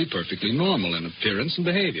 Probably perfectly normal in appearance and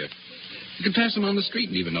behavior. You could pass him on the street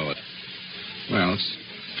and even know it. Well, it's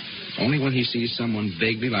only when he sees someone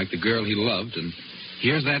vaguely like the girl he loved and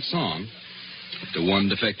hears that song that the one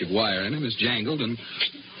defective wire in him is jangled and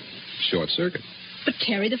short circuit. But,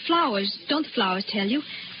 Terry, the flowers, don't the flowers tell you?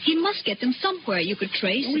 He must get them somewhere you could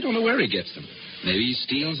trace. Well, we don't know where he gets them. Maybe he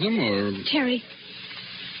steals them or... Terry,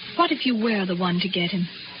 what if you were the one to get him?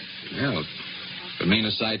 Well, it would mean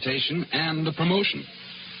a citation and a promotion.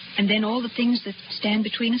 And then all the things that stand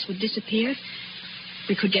between us would disappear?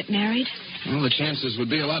 We could get married? Well, the chances would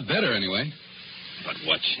be a lot better anyway. But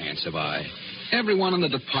what chance have I? Everyone in the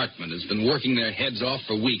department has been working their heads off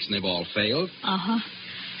for weeks, and they've all failed.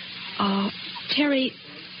 Terry,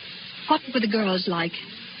 what were the girls like?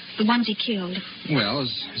 The ones he killed? Well,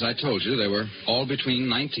 as I told you, they were all between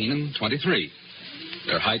 19 and 23.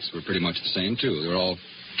 Their heights were pretty much the same, too. They were all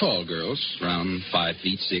tall girls, around 5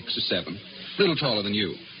 feet 6 or 7. A little taller than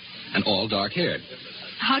you. And all dark-haired.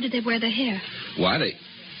 How did they wear their hair? Why, they...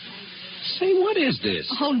 Say, what is this?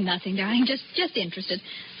 Oh, nothing, darling. Just interested.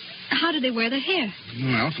 How did they wear their hair?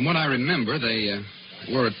 Well, from what I remember, they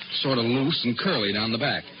wore it sort of loose and curly down the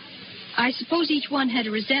back. I suppose each one had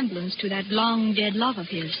a resemblance to that long-dead love of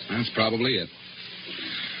his. That's probably it.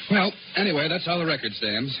 Well, anyway, that's how the record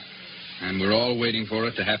stands. And we're all waiting for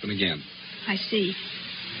it to happen again. I see.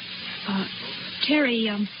 Terry,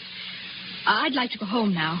 I'd like to go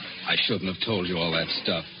home now. I shouldn't have told you all that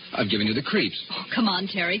stuff. I've given you the creeps. Oh, come on,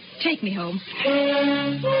 Terry. Take me home.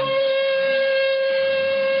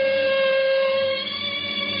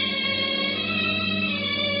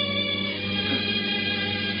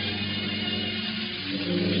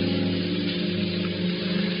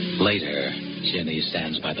 Later, Jenny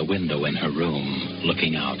stands by the window in her room,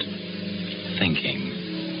 looking out, thinking.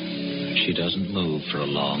 She doesn't move for a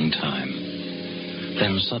long time.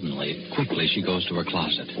 Then suddenly, quickly, she goes to her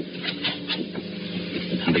closet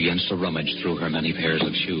and begins to rummage through her many pairs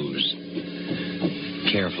of shoes.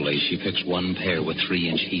 Carefully, she picks one pair with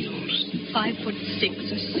 3-inch heels.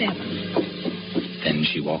 5'6" or 7. Then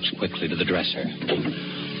she walks quickly to the dresser,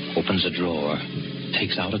 opens a drawer,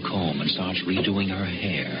 takes out a comb, and starts redoing her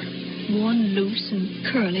hair. Worn loose and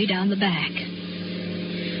curly down the back.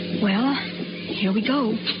 Well, here we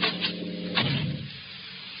go.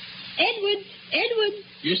 Edward.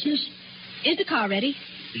 Yes, miss? Is the car ready?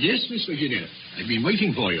 Yes, Miss Virginia. I've been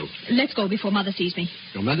waiting for you. Let's go before Mother sees me.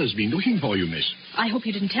 Your mother's been looking for you, miss. I hope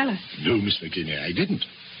you didn't tell her. No, Miss Virginia, I didn't.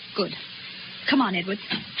 Good. Come on, Edward.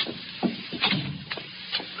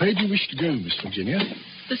 Where do you wish to go, Miss Virginia?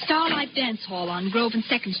 The Starlight Dance Hall on Grove and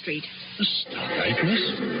 2nd Street. The Starlight, miss?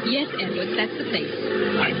 Yes, Edward, that's the place.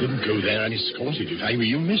 I wouldn't go there unescorted if I were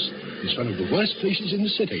you, miss. It's one of the worst places in the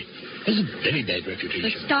city. Has a very bad reputation.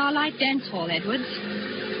 The Starlight Dance Hall, Edward.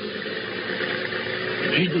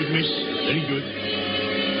 Very good, miss. Very good.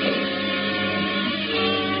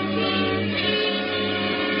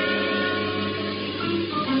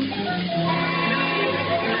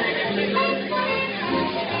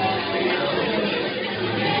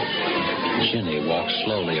 Jenny walks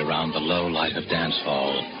slowly around the low light of dance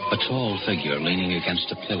hall. A tall figure leaning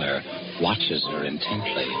against a pillar watches her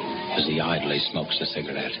intently as he idly smokes a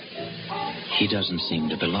cigarette. He doesn't seem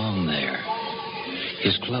to belong there.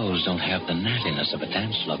 His clothes don't have the nattiness of a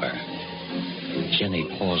dance lover. Jenny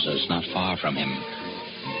pauses not far from him.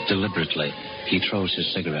 Deliberately, he throws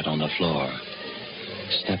his cigarette on the floor,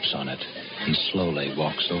 steps on it, and slowly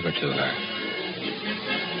walks over to her.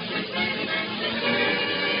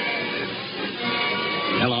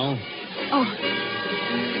 Hello.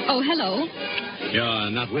 Oh, hello.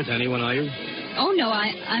 You're not with anyone, are you? Oh, no,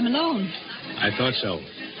 I'm alone. I thought so.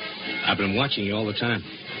 I've been watching you all the time.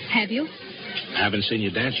 Have you? I haven't seen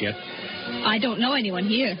you dance yet. I don't know anyone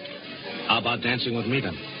here. How about dancing with me,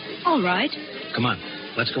 then? All right. Come on.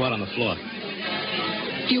 Let's go out on the floor.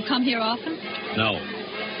 Do you come here often? No.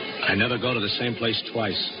 I never go to the same place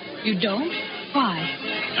twice. You don't? Why?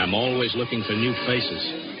 I'm always looking for new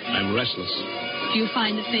faces. I'm restless. Do you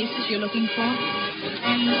find the faces you're looking for?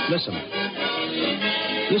 Listen.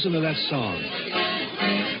 Listen to that song.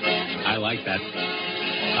 I like that.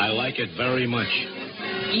 I like it very much.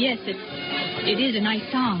 Yes, it is a nice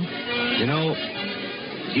song. You know,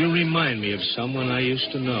 you remind me of someone I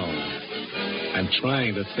used to know. I'm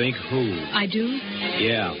trying to think who. I do?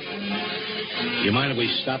 Yeah. You mind if we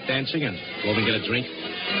stop dancing and go over and get a drink?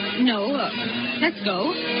 No, let's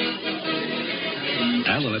go.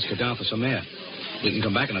 Well, then let's go down for some air. We can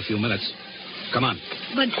come back in a few minutes. Come on.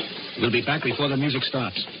 But... We'll be back before the music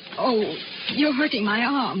starts. Oh, you're hurting my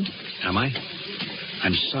arm. Am I?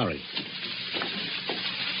 I'm sorry.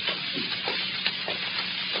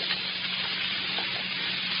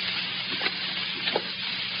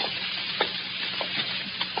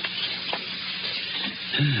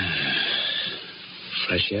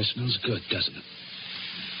 Fresh air smells good, doesn't it?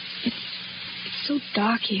 It's so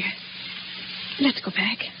dark here. Let's go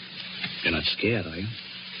back. You're not scared, are you?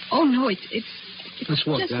 Oh, no, it's Let's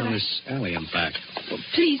walk just down this alley and back. Oh,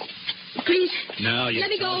 please. No, you Let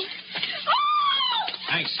me go.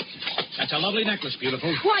 Thanks. That's a lovely necklace,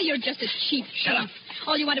 beautiful. Why, you're just a cheap Shut thief. up.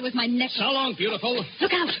 All you wanted was my necklace. So long, beautiful.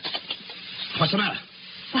 Look out. What's the matter?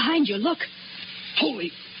 Behind you, look.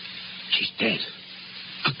 Holy... She's dead.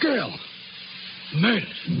 A girl. Murdered.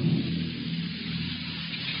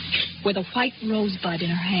 With a white rosebud in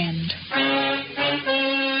her hand.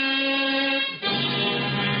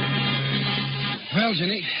 Well,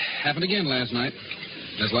 Jenny, happened again last night.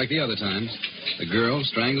 Just like the other times. The girl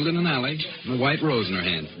strangled in an alley with a white rose in her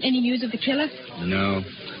hand. Any news of the killer? No.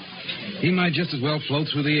 He might just as well float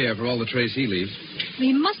through the air for all the trace he leaves.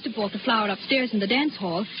 He must have bought the flower upstairs in the dance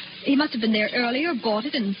hall. He must have been there earlier, bought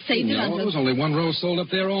it, and saved it No, until... there was only one rose sold up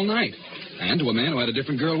there all night. And to a man who had a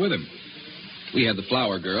different girl with him. We had the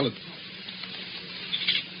flower girl at...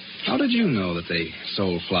 How did you know that they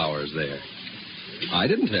sold flowers there? I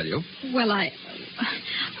didn't tell you. Well, I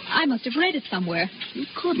must have read it somewhere. You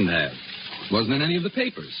couldn't have. It wasn't in any of the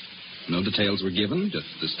papers. No details were given, just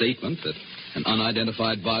the statement that an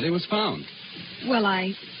unidentified body was found. Well,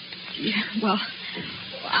 I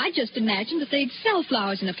just imagined that they'd sell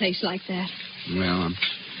flowers in a place like that. Well, I'm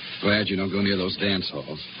glad you don't go near those dance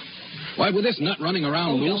halls. Why, with this nut running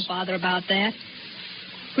around loose... Don't bother about that.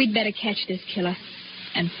 We'd better catch this killer.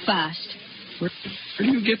 And fast. Where do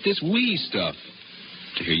you get this wee stuff?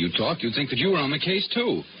 To hear you talk, you'd think that you were on the case,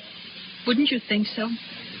 too. Wouldn't you think so?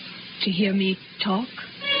 To hear me talk?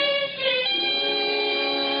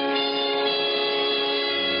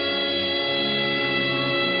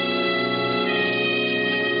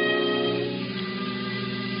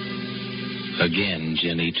 Again,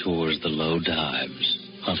 Jenny tours the low dives,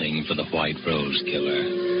 hunting for the White Rose Killer.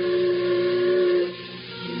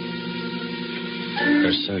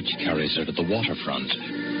 Her search carries her to the waterfront.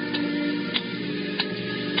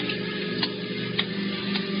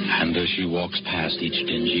 And as she walks past each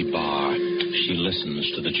dingy bar, she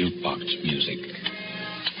listens to the jukebox music.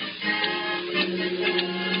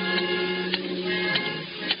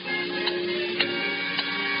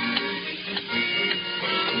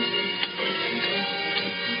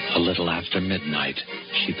 A little after midnight,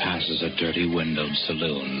 she passes a dirty windowed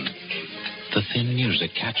saloon. The thin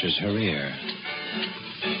music catches her ear.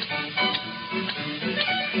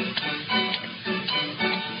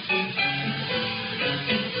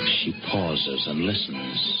 She pauses and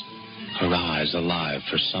listens, her eyes alive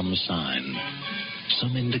for some sign,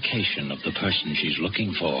 some indication of the person she's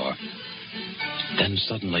looking for. Then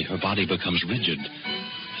suddenly her body becomes rigid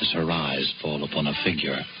as her eyes fall upon a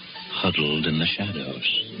figure huddled in the shadows.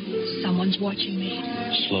 Someone's watching me.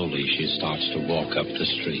 Slowly she starts to walk up the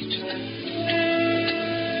street.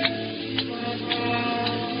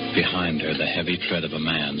 Behind her, the heavy tread of a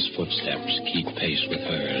man's footsteps keep pace with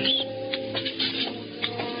hers.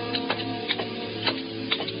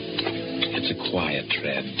 It's a quiet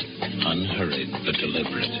tread, unhurried but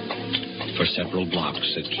deliberate. For several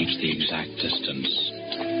blocks, it keeps the exact distance.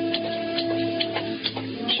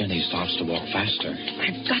 Jenny starts to walk faster.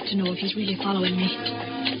 I've got to know if he's really following me.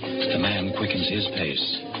 The man quickens his pace.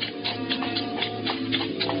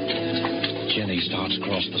 Jenny starts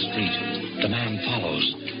across the street. The man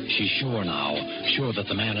follows. She's sure now, sure that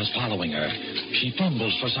the man is following her. She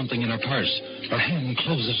fumbles for something in her purse. Her hand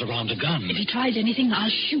closes around a gun. If he tries anything, I'll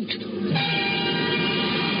shoot.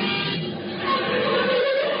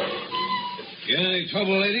 You in any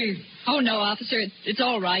trouble, lady? Oh, no, officer. It's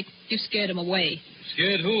all right. You scared him away.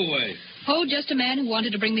 Scared who away? Oh, just a man who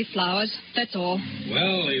wanted to bring me flowers. That's all.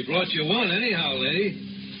 Well, he brought you one anyhow,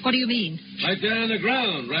 lady. What do you mean? Right there on the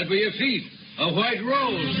ground, right by your feet. A white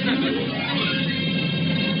rose.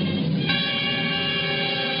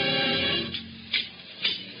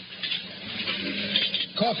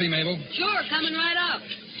 Coffee, Mabel. Sure, coming right up.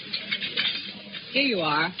 Here you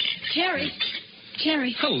are. Terry.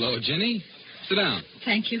 Terry. Hello, Jenny. Sit down.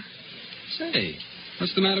 Thank you. Say,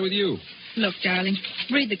 what's the matter with you? Look, darling,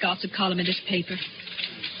 read the gossip column in this paper.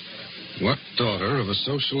 What daughter of a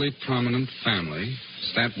socially prominent family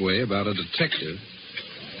is that way about a detective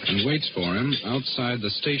and waits for him outside the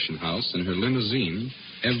station house in her limousine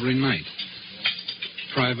every night?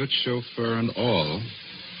 Private chauffeur and all.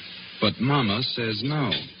 But Mama says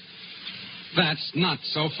no. That's not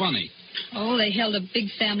so funny. Oh, they held a big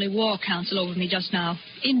family war council over me just now.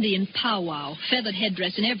 Indian powwow, feathered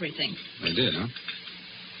headdress and everything. They did, huh?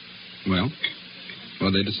 Well,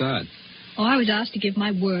 what'd they decide? Oh, I was asked to give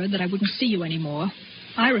my word that I wouldn't see you anymore.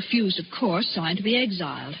 I refused, of course, so I'm to be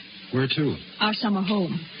exiled. Where to? Our summer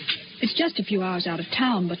home. It's just a few hours out of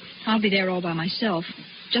town, but I'll be there all by myself,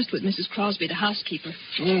 just with Mrs. Crosby, the housekeeper.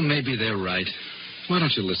 Oh, maybe they're right. Why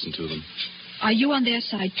don't you listen to them? Are you on their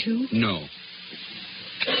side, too? No.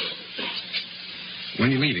 When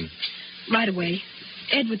are you leaving? Right away.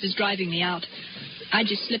 Edwards is driving me out. I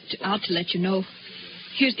just slipped out to let you know.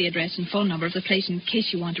 Here's the address and phone number of the place in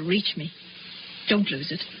case you want to reach me. Don't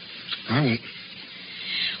lose it. I won't.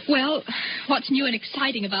 Well, what's new and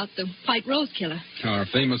exciting about the White Rose Killer? Our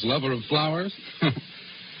famous lover of flowers?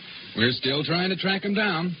 We're still trying to track him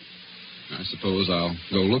down. I suppose I'll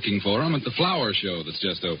go looking for him at the flower show that's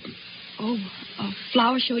just opened. Oh, a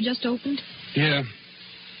flower show just opened? Yeah.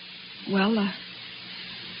 Well,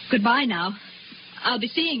 goodbye now. I'll be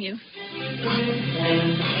seeing you.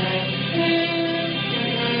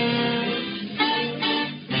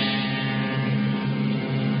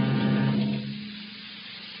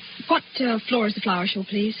 What floor is the flower show,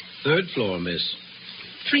 please? 3rd floor, miss.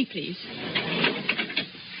 3, please.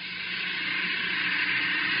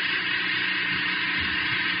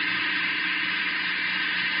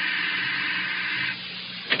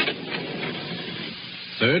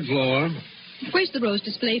 Third floor. Where's the rose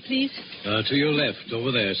display, please? To your left,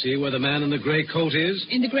 over there. See where the man in the gray coat is?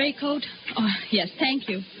 In the gray coat? Oh, yes, thank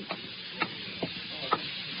you.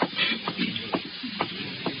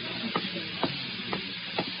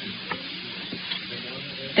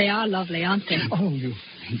 They are lovely, aren't they? Oh, you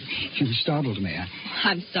startled me.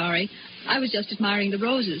 I'm sorry. I was just admiring the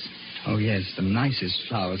roses. Oh, yes, the nicest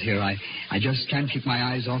flowers here. I just can't keep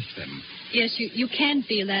my eyes off them. Yes, you can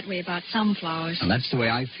feel that way about some flowers. And that's the way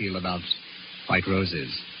I feel about white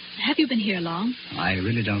roses. Have you been here long? I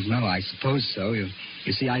really don't know. I suppose so. You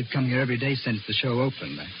see, I've come here every day since the show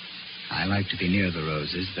opened. I like to be near the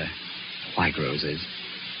roses, the white roses.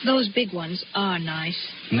 Those big ones are nice.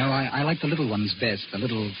 No, I like the little ones best. The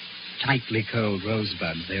little tightly curled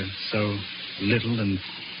rosebuds. They're so little and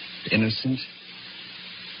innocent.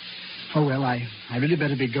 Oh, well, I really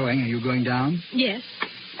better be going. Are you going down? Yes.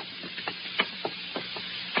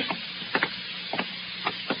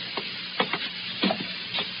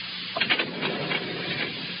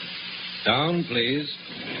 Down, please.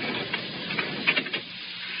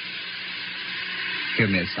 Here,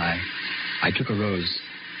 miss, I took a rose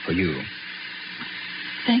for you.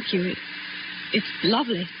 Thank you. It's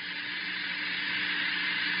lovely.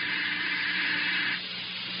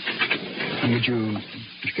 Would you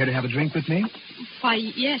care to have a drink with me? Why,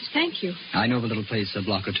 yes, thank you. I know of a little place a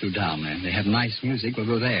block or two down there. They have nice music. We'll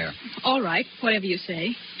go there. All right, whatever you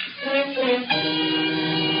say.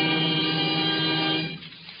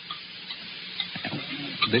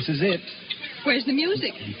 This is it. Where's the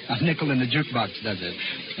music? A nickel in the jukebox does it.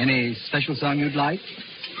 Any special song you'd like?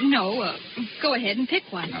 No, go ahead and pick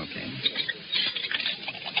one. Okay.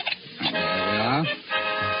 There we are.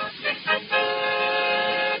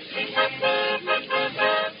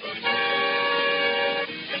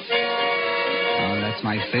 Oh, that's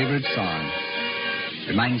my favorite song.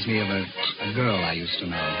 Reminds me of a girl I used to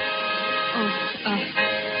know.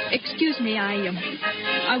 Oh, excuse me,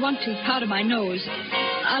 I want to powder my nose.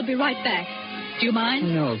 I'll be right back. Do you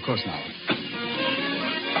mind? No, of course not.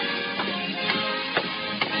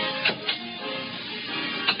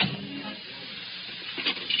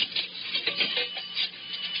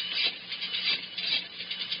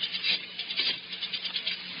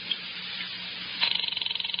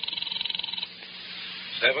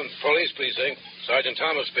 Seventh Police Precinct. Sergeant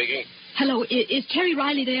Thomas speaking. Hello, is Terry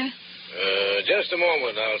Riley there? Just a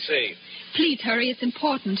moment, I'll see. Please hurry, it's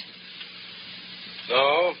important.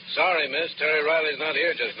 No, sorry, miss. Terry Riley's not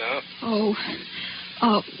here just now. Oh,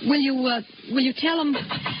 will you tell him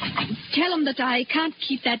that I can't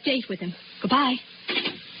keep that date with him. Goodbye.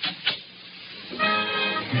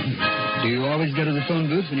 Do you always go to the phone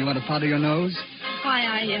booth when you want to powder your nose? Why,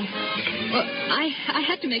 I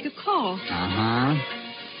had to make a call. Uh-huh.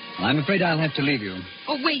 Well, I'm afraid I'll have to leave you.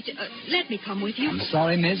 Oh, wait, let me come with you. I'm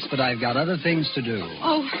sorry, miss, but I've got other things to do.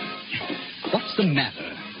 Oh. What's the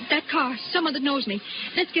matter? That car, someone that knows me.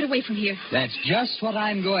 Let's get away from here. That's just what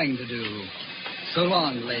I'm going to do. So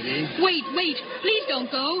long, lady. Wait. Please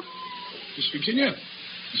don't go. Miss Virginia.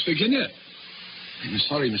 Miss Virginia. I'm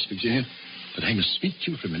sorry, Miss Virginia, but I must speak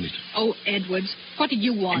to you for a minute. Oh, Edwards, what did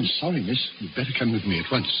you want? I'm sorry, miss. You'd better come with me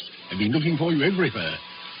at once. I've been looking for you everywhere.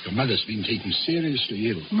 Your mother's been taken seriously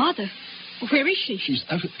ill. Mother? Where is she? She's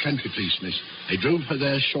out at the country place, miss. I drove her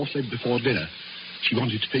there shortly before dinner. She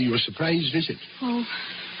wanted to pay you a surprise visit. Oh.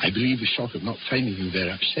 I believe the shock of not finding you there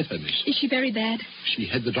upset her, miss. Is she very bad? She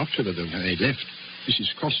had the doctor with her when I left.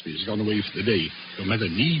 Mrs. Crosby has gone away for the day. Your mother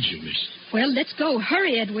needs you, miss. Well, let's go.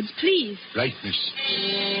 Hurry, Edwards, please. Right, miss.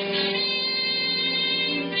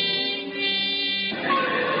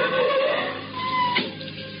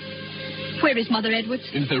 Where is Mother, Edwards?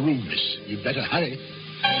 In her room, miss. You'd better hurry.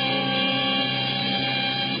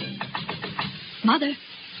 Mother,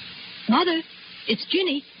 it's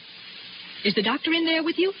Ginny. Is the doctor in there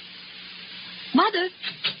with you? Mother?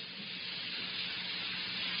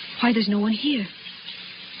 Why, there's no one here.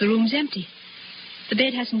 The room's empty. The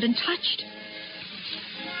bed hasn't been touched.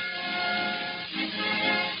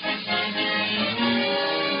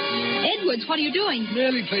 Edwards, what are you doing?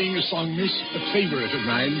 Merely playing a song, miss. A favorite of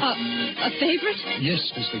mine. A favorite?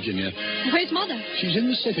 Yes, Miss Virginia. Where's Mother? She's in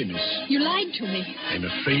the city, miss. You lied to me. I'm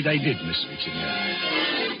afraid I did, Miss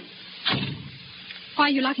Virginia. Why are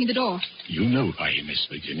you locking the door? You know why, Miss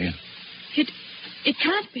Virginia. It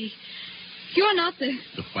can't be. You're not the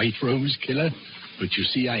White Rose Killer? But you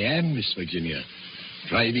see, I am, Miss Virginia.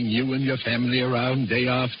 Driving you and your family around day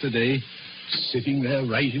after day, sitting there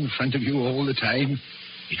right in front of you all the time.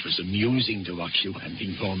 It was amusing to watch you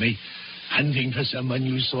hunting for me. Hunting for someone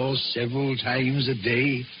you saw several times a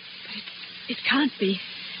day. It can't be.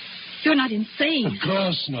 You're not insane. Of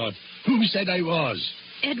course not. Who said I was?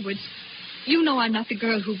 Edwards, you know I'm not the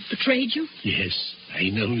girl who betrayed you. Yes, I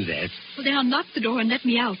know that. Well, then unlock the door and let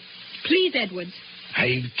me out. Please, Edwards.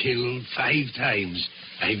 I've killed 5 times.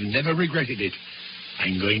 I've never regretted it.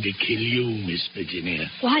 I'm going to kill you, Miss Virginia.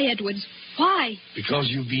 Why, Edwards? Why? Because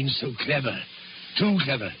you've been so clever. Too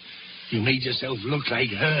clever. You made yourself look like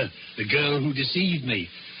her, the girl who deceived me.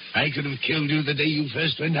 I could have killed you the day you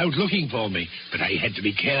first went out looking for me, but I had to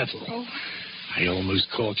be careful. Oh. I almost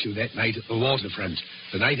caught you that night at the waterfront,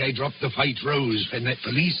 the night I dropped the White Rose when that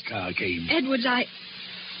police car came. Edwards,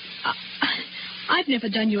 I've never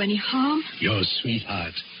done you any harm. Your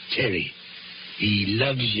sweetheart, Terry. He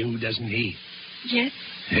loves you, doesn't he? Yes?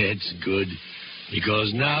 That's good,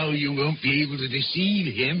 because now you won't be able to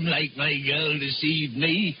deceive him like my girl deceived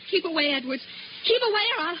me. Keep away, Edwards. Keep away,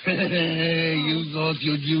 or I'll... You thought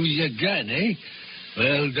you'd use your gun, eh?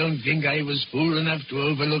 Well, don't think I was fool enough to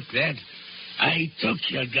overlook that. I took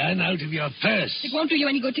your gun out of your purse. It won't do you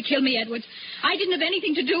any good to kill me, Edwards. I didn't have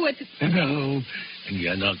anything to do with it. No, and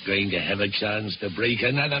you're not going to have a chance to break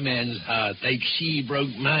another man's heart like she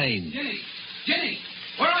broke mine. Jenny,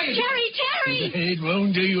 where are you? Terry! It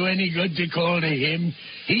won't do you any good to call to him.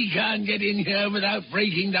 He can't get in here without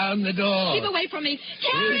breaking down the door. Keep away from me.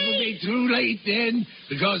 It will be too late then,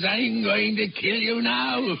 because I'm going to kill you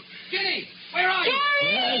now. Jenny, where are you?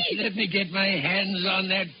 Yes, let me get my hands on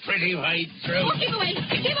that pretty white throat. Oh, keep away.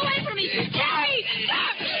 Keep away from me. Terry!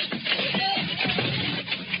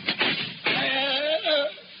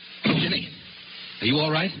 Jenny, are you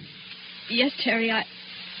all right? Yes, Terry,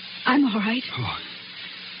 I'm all right. Oh,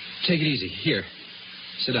 take it easy. Here,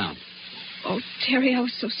 sit down. Oh, Terry, I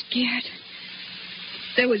was so scared.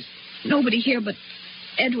 There was nobody here but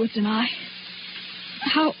Edwards and I.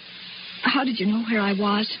 How did you know where I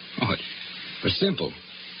was? Oh, it was simple.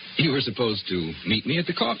 You were supposed to meet me at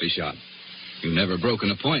the coffee shop. You never broke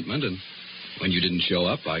an appointment, and when you didn't show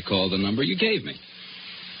up, I called the number you gave me.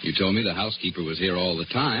 You told me the housekeeper was here all the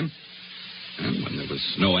time, and when there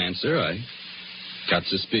was no answer, I got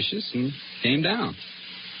suspicious and came down.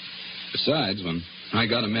 Besides, when I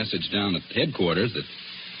got a message down at headquarters that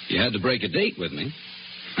you had to break a date with me,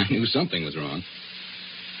 I knew something was wrong.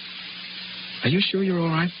 Are you sure you're all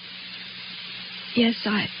right? Yes,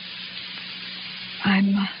 I'm...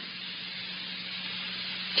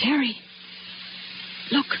 Terry,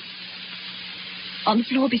 look. On the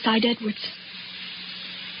floor beside Edwards.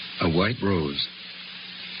 A white rose.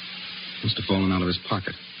 Must have fallen out of his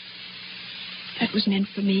pocket. That was meant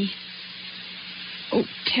for me. Oh,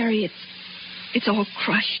 Terry, it's all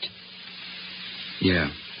crushed.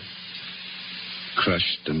 Yeah.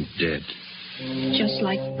 Crushed and dead. Just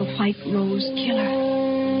like the White Rose Killer.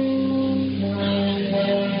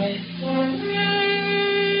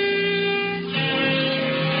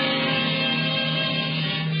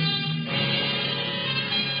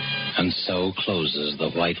 And so closes The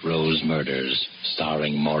White Rose Murders,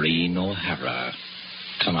 starring Maureen O'Hara.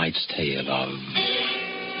 Tonight's tale of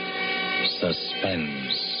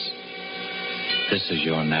suspense. This is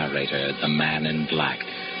your narrator, the Man in Black,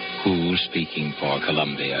 who, speaking for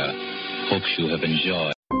Columbia, hopes you have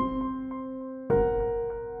enjoyed.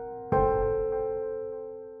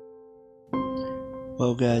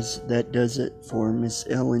 Well, guys, that does it for Miss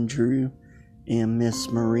Ellen Drew and Miss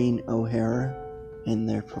Maureen O'Hara in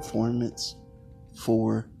their performance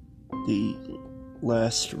for the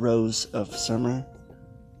last Rose of Summer,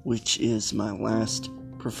 which is my last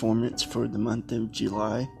performance for the month of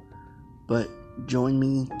July. But join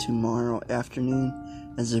me tomorrow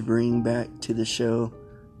afternoon as I bring back to the show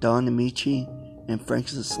Don Amici and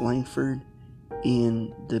Francis Langford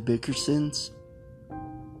in The Bickersons.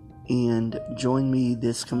 And join me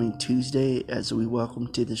this coming Tuesday as we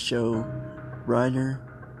welcome to the show writer,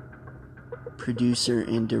 producer,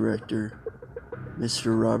 and director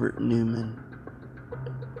Mr. Robert Newman.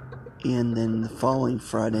 And then the following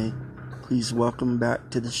Friday, please welcome back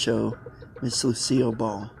to the show Miss Lucille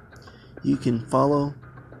Ball. You can follow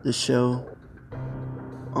the show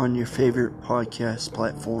on your favorite podcast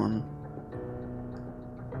platform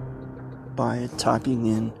by typing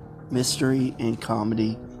in Mystery and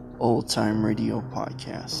Comedy Old Time Radio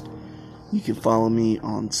Podcast. You can follow me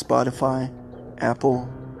on Spotify, Apple,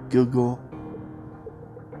 Google,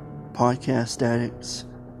 Podcast Addicts,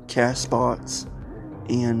 Castbox,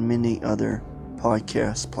 and many other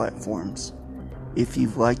podcast platforms. If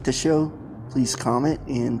you've liked the show, please comment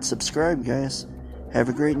and subscribe, guys. Have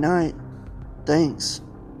a great night. Thanks.